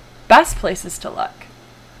best places to look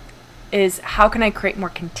is how can I create more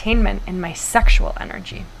containment in my sexual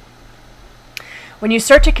energy? When you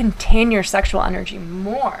start to contain your sexual energy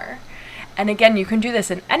more, and again, you can do this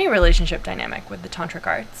in any relationship dynamic with the tantric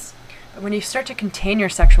arts, but when you start to contain your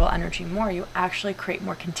sexual energy more, you actually create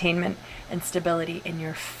more containment and stability in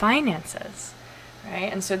your finances,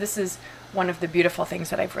 right? And so this is one of the beautiful things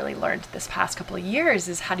that I've really learned this past couple of years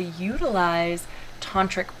is how to utilize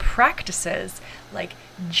tantric practices like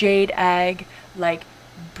jade egg, like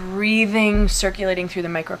breathing, circulating through the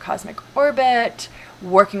microcosmic orbit,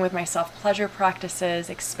 working with my self-pleasure practices,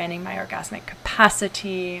 expanding my orgasmic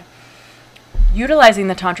capacity. Utilizing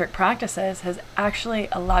the tantric practices has actually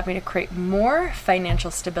allowed me to create more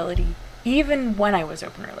financial stability even when I was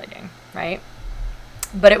open relating, right?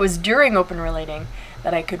 But it was during open relating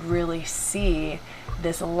that I could really see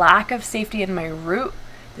this lack of safety in my root,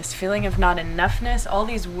 this feeling of not enoughness, all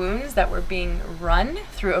these wounds that were being run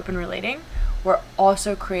through open relating were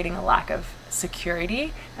also creating a lack of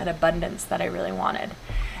security and abundance that I really wanted.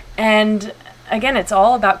 And again, it's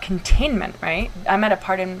all about containment, right? I'm at a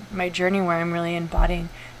part in my journey where I'm really embodying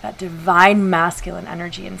that divine masculine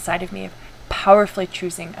energy inside of me of powerfully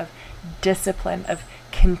choosing, of discipline, of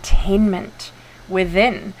containment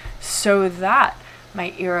within, so that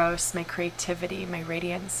my eros, my creativity, my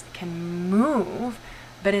radiance can move,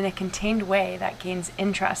 but in a contained way that gains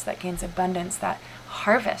interest, that gains abundance, that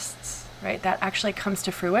harvests, right? That actually comes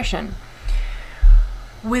to fruition.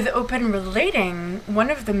 With open relating,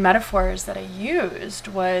 one of the metaphors that I used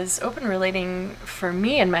was open relating for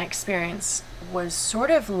me in my experience was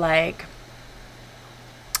sort of like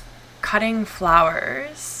cutting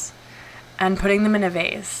flowers and putting them in a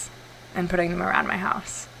vase and putting them around my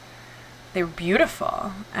house. They were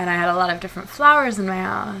beautiful, and I had a lot of different flowers in my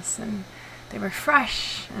house, and they were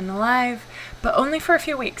fresh and alive, but only for a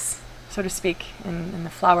few weeks, so to speak, in the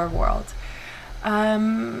flower world.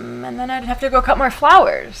 And then I'd have to go cut more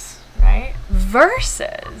flowers, right?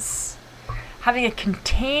 Versus having a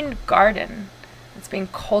contained garden that's being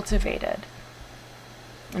cultivated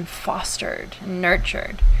and fostered and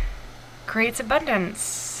nurtured creates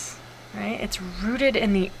abundance, right? It's rooted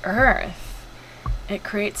in the earth. It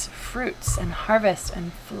creates fruits and harvest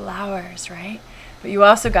and flowers, right? But you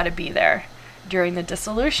also got to be there during the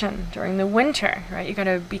dissolution, during the winter, right? You got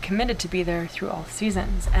to be committed to be there through all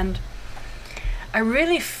seasons. And I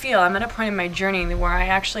really feel, I'm at a point in my journey where I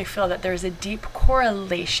actually feel that there's a deep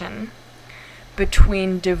correlation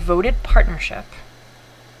between devoted partnership,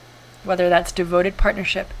 whether that's devoted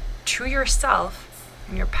partnership to yourself,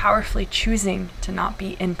 and you're powerfully choosing to not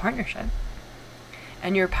be in partnership,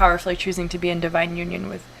 and you're powerfully choosing to be in divine union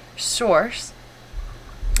with Source,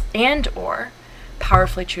 and or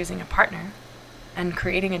powerfully choosing a partner and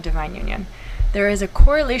creating a divine union. There is a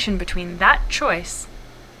correlation between that choice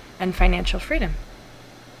and financial freedom.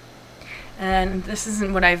 And this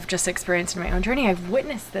isn't what I've just experienced in my own journey. I've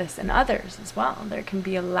witnessed this in others as well. There can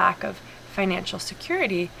be a lack of financial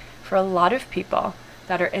security for a lot of people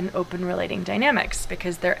that are in open relating dynamics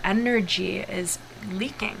because their energy is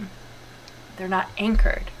leaking. They're not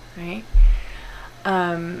anchored, right?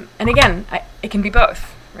 And again, it can be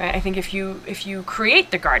both, right? I think if you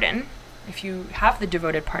create the garden, if you have the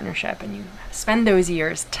devoted partnership and you spend those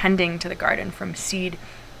years tending to the garden from seed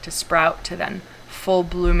to sprout to then full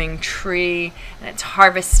blooming tree, and it's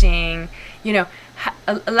harvesting,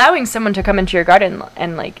 allowing someone to come into your garden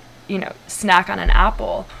and snack on an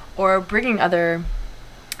apple, or bringing other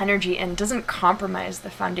energy in, doesn't compromise the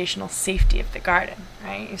foundational safety of the garden,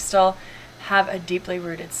 right? You still have a deeply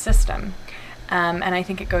rooted system. And I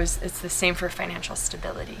think it's the same for financial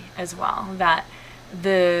stability as well, that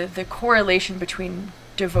the correlation between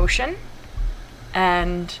devotion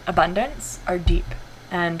and abundance are deep.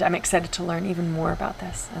 And I'm excited to learn even more about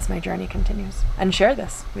this as my journey continues, and share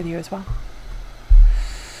this with you as well.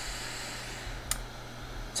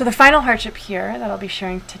 So the final hardship here that I'll be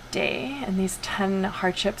sharing today in these 10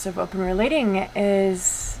 hardships of open relating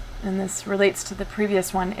is, and this relates to the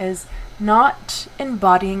previous one, is not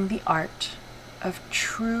embodying the art of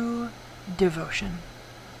true devotion.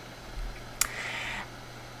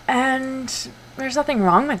 And there's nothing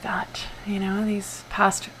wrong with that. These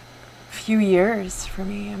past few years for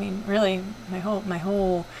me, really my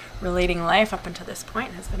whole relating life up until this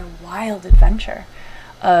point has been a wild adventure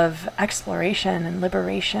of exploration and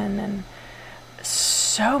liberation and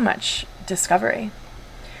so much discovery.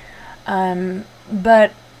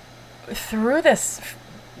 But through this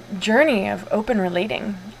journey of open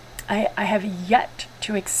relating, I have yet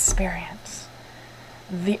to experience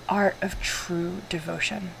the art of true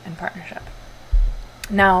devotion and partnership.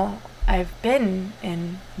 Now, I've been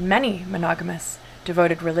in many monogamous,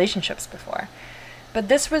 devoted relationships before, but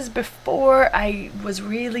this was before I was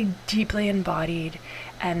really deeply embodied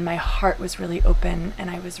and my heart was really open, and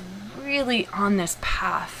I was really on this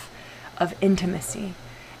path of intimacy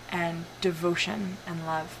and devotion and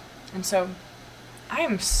love. And so I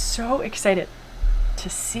am so excited to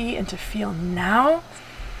see and to feel now,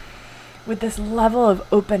 with this level of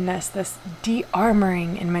openness, this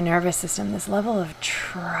de-armoring in my nervous system, this level of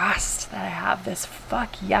trust that I have, this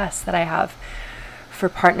fuck yes that I have for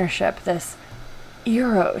partnership, this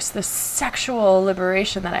eros, this sexual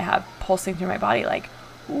liberation that I have pulsing through my body. Like,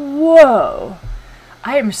 whoa!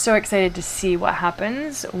 I am so excited to see what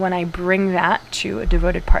happens when I bring that to a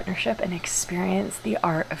devoted partnership and experience the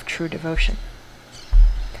art of true devotion.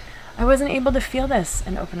 I wasn't able to feel this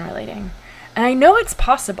in open relating. And I know it's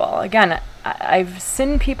possible. Again, I've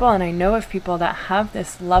seen people, and I know of people that have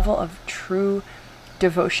this level of true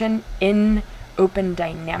devotion in open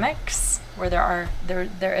dynamics, where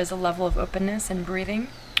there is a level of openness and breathing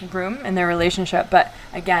room in their relationship. But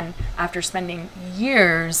again, after spending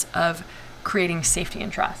years of creating safety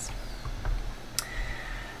and trust.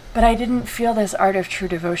 But I didn't feel this art of true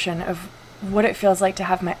devotion, of what it feels like to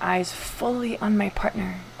have my eyes fully on my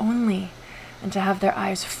partner only, and to have their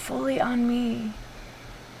eyes fully on me,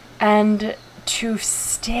 and to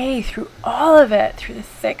stay through all of it, through the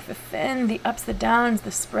thick, the thin, the ups, the downs,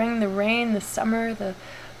 the spring, the rain, the summer, the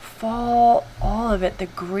fall, all of it, the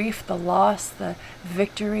grief, the loss, the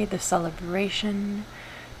victory, the celebration.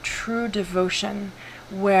 True devotion,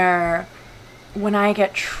 where when I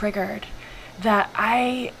get triggered, that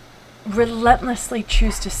I relentlessly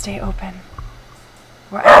choose to stay open,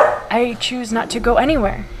 where I choose not to go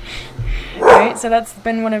anywhere. Right? So that's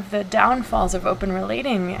been one of the downfalls of open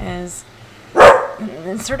relating, is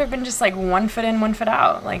it's sort of been just like one foot in, one foot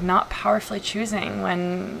out, like not powerfully choosing.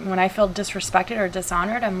 When I feel disrespected or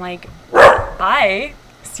dishonored, I'm like, bye,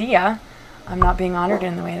 see ya. I'm not being honored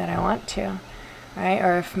in the way that I want to, right?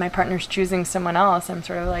 Or if my partner's choosing someone else, I'm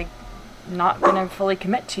sort of like not going to fully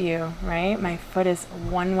commit to you, right? My foot is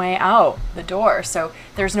one way out the door. So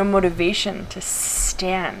there's no motivation to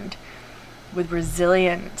stand with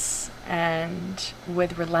resilience and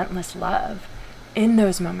with relentless love in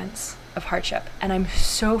those moments of hardship. And I'm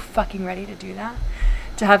so fucking ready to do that,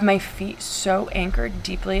 to have my feet so anchored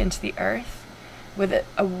deeply into the earth with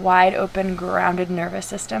a wide open, grounded nervous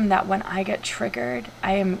system, that when I get triggered,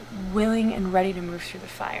 I am willing and ready to move through the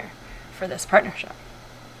fire for this partnership,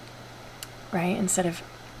 right? Instead of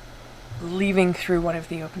leaving through one of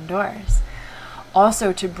the open doors.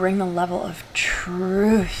 Also, to bring the level of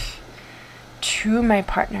truth to my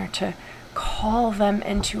partner, to call them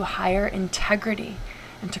into higher integrity,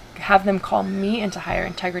 and to have them call me into higher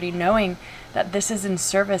integrity, knowing that this is in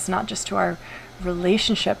service not just to our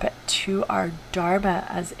relationship, but to our dharma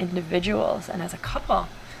as individuals and as a couple,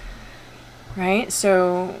 right?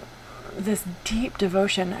 So this deep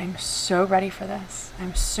devotion, I'm so ready for this.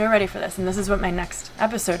 I'm so ready for this. And this is what my next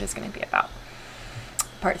episode is going to be about.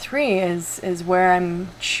 Part 3 is where I'm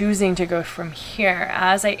choosing to go from here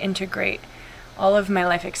as I integrate all of my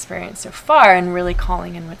life experience so far and really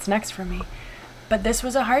calling in what's next for me. But this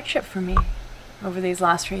was a hardship for me over these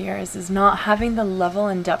last few years, is not having the level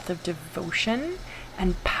and depth of devotion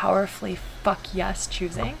and powerfully fuck yes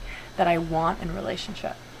choosing that I want in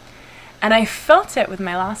relationship. And I felt it with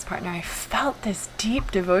my last partner. I felt this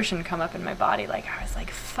deep devotion come up in my body. Like, I was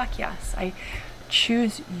like, fuck yes, I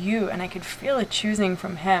choose you. And I could feel a choosing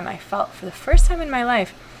from him. I felt for the first time in my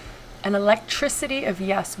life an electricity of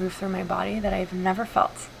yes move through my body that I've never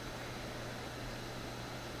felt.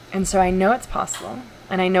 And so I know it's possible,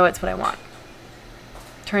 and I know it's what I want.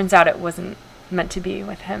 Turns out it wasn't meant to be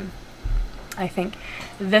with him. I think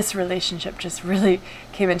this relationship just really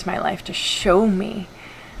came into my life to show me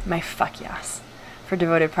my fuck yes for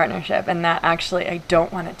devoted partnership, and that actually I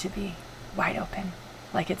don't want it to be wide open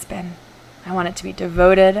like it's been. I want it to be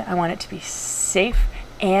devoted. I want it to be safe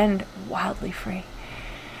and wildly free.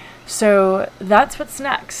 So that's what's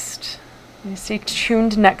next. Stay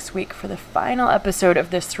tuned next week for the final episode of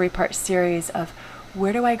this 3-part series of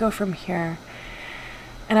where do I go from here?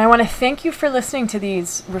 And I want to thank you for listening to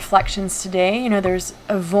these reflections today. You know, there's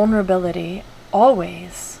a vulnerability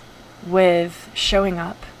always with showing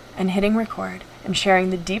up and hitting record and sharing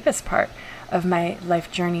the deepest part of my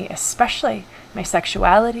life journey, especially my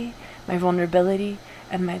sexuality, my vulnerability,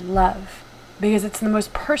 and my love, because it's the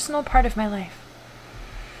most personal part of my life.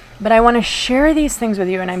 But I want to share these things with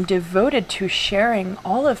you, and I'm devoted to sharing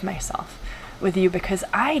all of myself with you because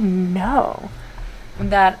I know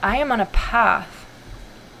that I am on a path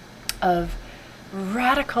of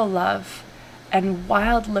radical love and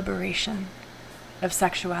wild liberation of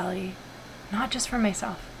sexuality, not just for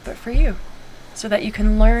myself, but for you, so that you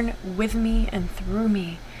can learn with me and through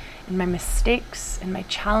me in my mistakes, in my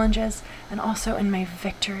challenges, and also in my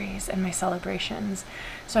victories and my celebrations.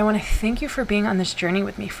 So I want to thank you for being on this journey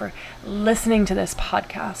with me, for listening to this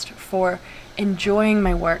podcast, for enjoying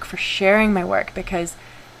my work, for sharing my work, because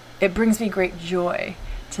it brings me great joy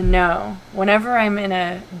to know whenever I'm in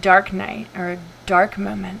a dark night or a dark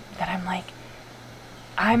moment that I'm like,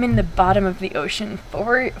 I'm in the bottom of the ocean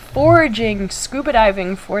foraging, scuba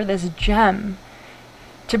diving for this gem,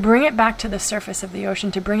 to bring it back to the surface of the ocean,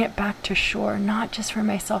 to bring it back to shore, not just for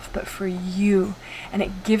myself, but for you. And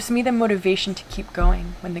it gives me the motivation to keep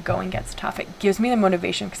going when the going gets tough. It gives me the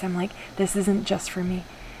motivation because I'm like, this isn't just for me.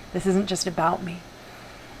 This isn't just about me.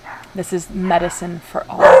 This is medicine for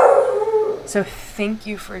all. So thank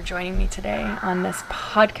you for joining me today on this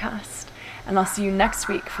podcast. And I'll see you next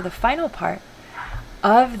week for the final part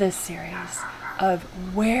of this series of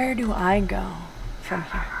where do I go from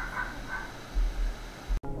here?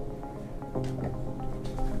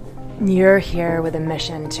 You're here with a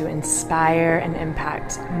mission to inspire and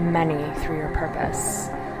impact many through your purpose.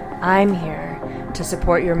 I'm here to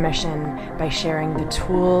support your mission by sharing the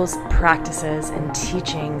tools, practices, and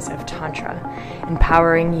teachings of Tantra,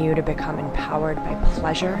 empowering you to become empowered by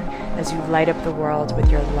pleasure as you light up the world with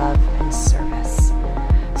your love and service.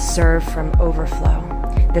 Serve from overflow.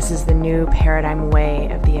 This is the new paradigm way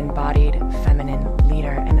of the embodied feminine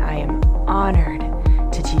leader, and I am honored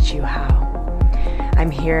to teach you how. I'm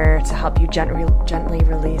here to help you gently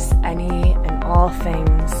release any and all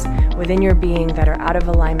things within your being that are out of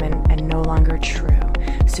alignment and no longer true,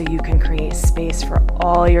 so you can create space for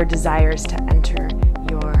all your desires to enter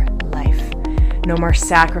your life. No more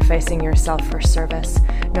sacrificing yourself for service.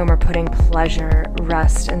 No more putting pleasure,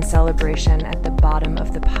 rest, and celebration at the bottom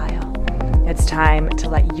of the pile. It's time to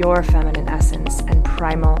let your feminine essence and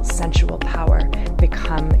primal sensual power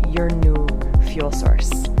become your new fuel source.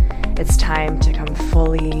 It's time to come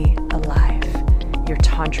fully alive. Your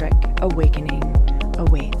tantric awakening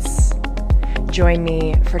awaits. Join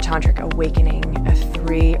me for Tantric Awakening, a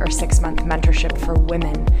 3 or 6 month mentorship for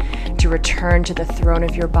women to return to the throne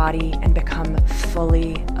of your body and become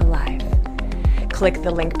fully alive. Click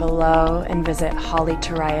the link below and visit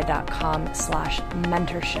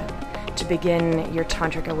hollytaraya.com/mentorship to begin your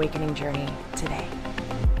Tantric Awakening journey today.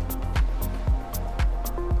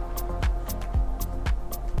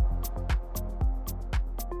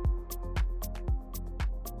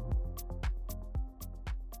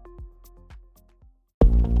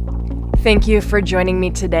 Thank you for joining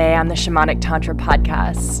me today on the Shamanic Tantra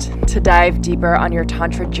podcast. To dive deeper on your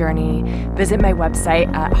Tantra journey, visit my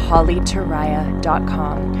website at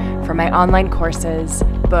hollytaraya.com for my online courses,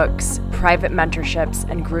 books, private mentorships,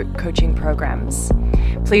 and group coaching programs.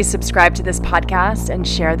 Please subscribe to this podcast and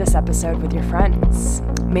share this episode with your friends.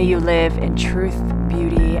 May you live in truth,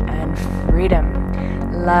 beauty, and freedom.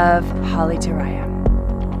 Love, Holly Taraya.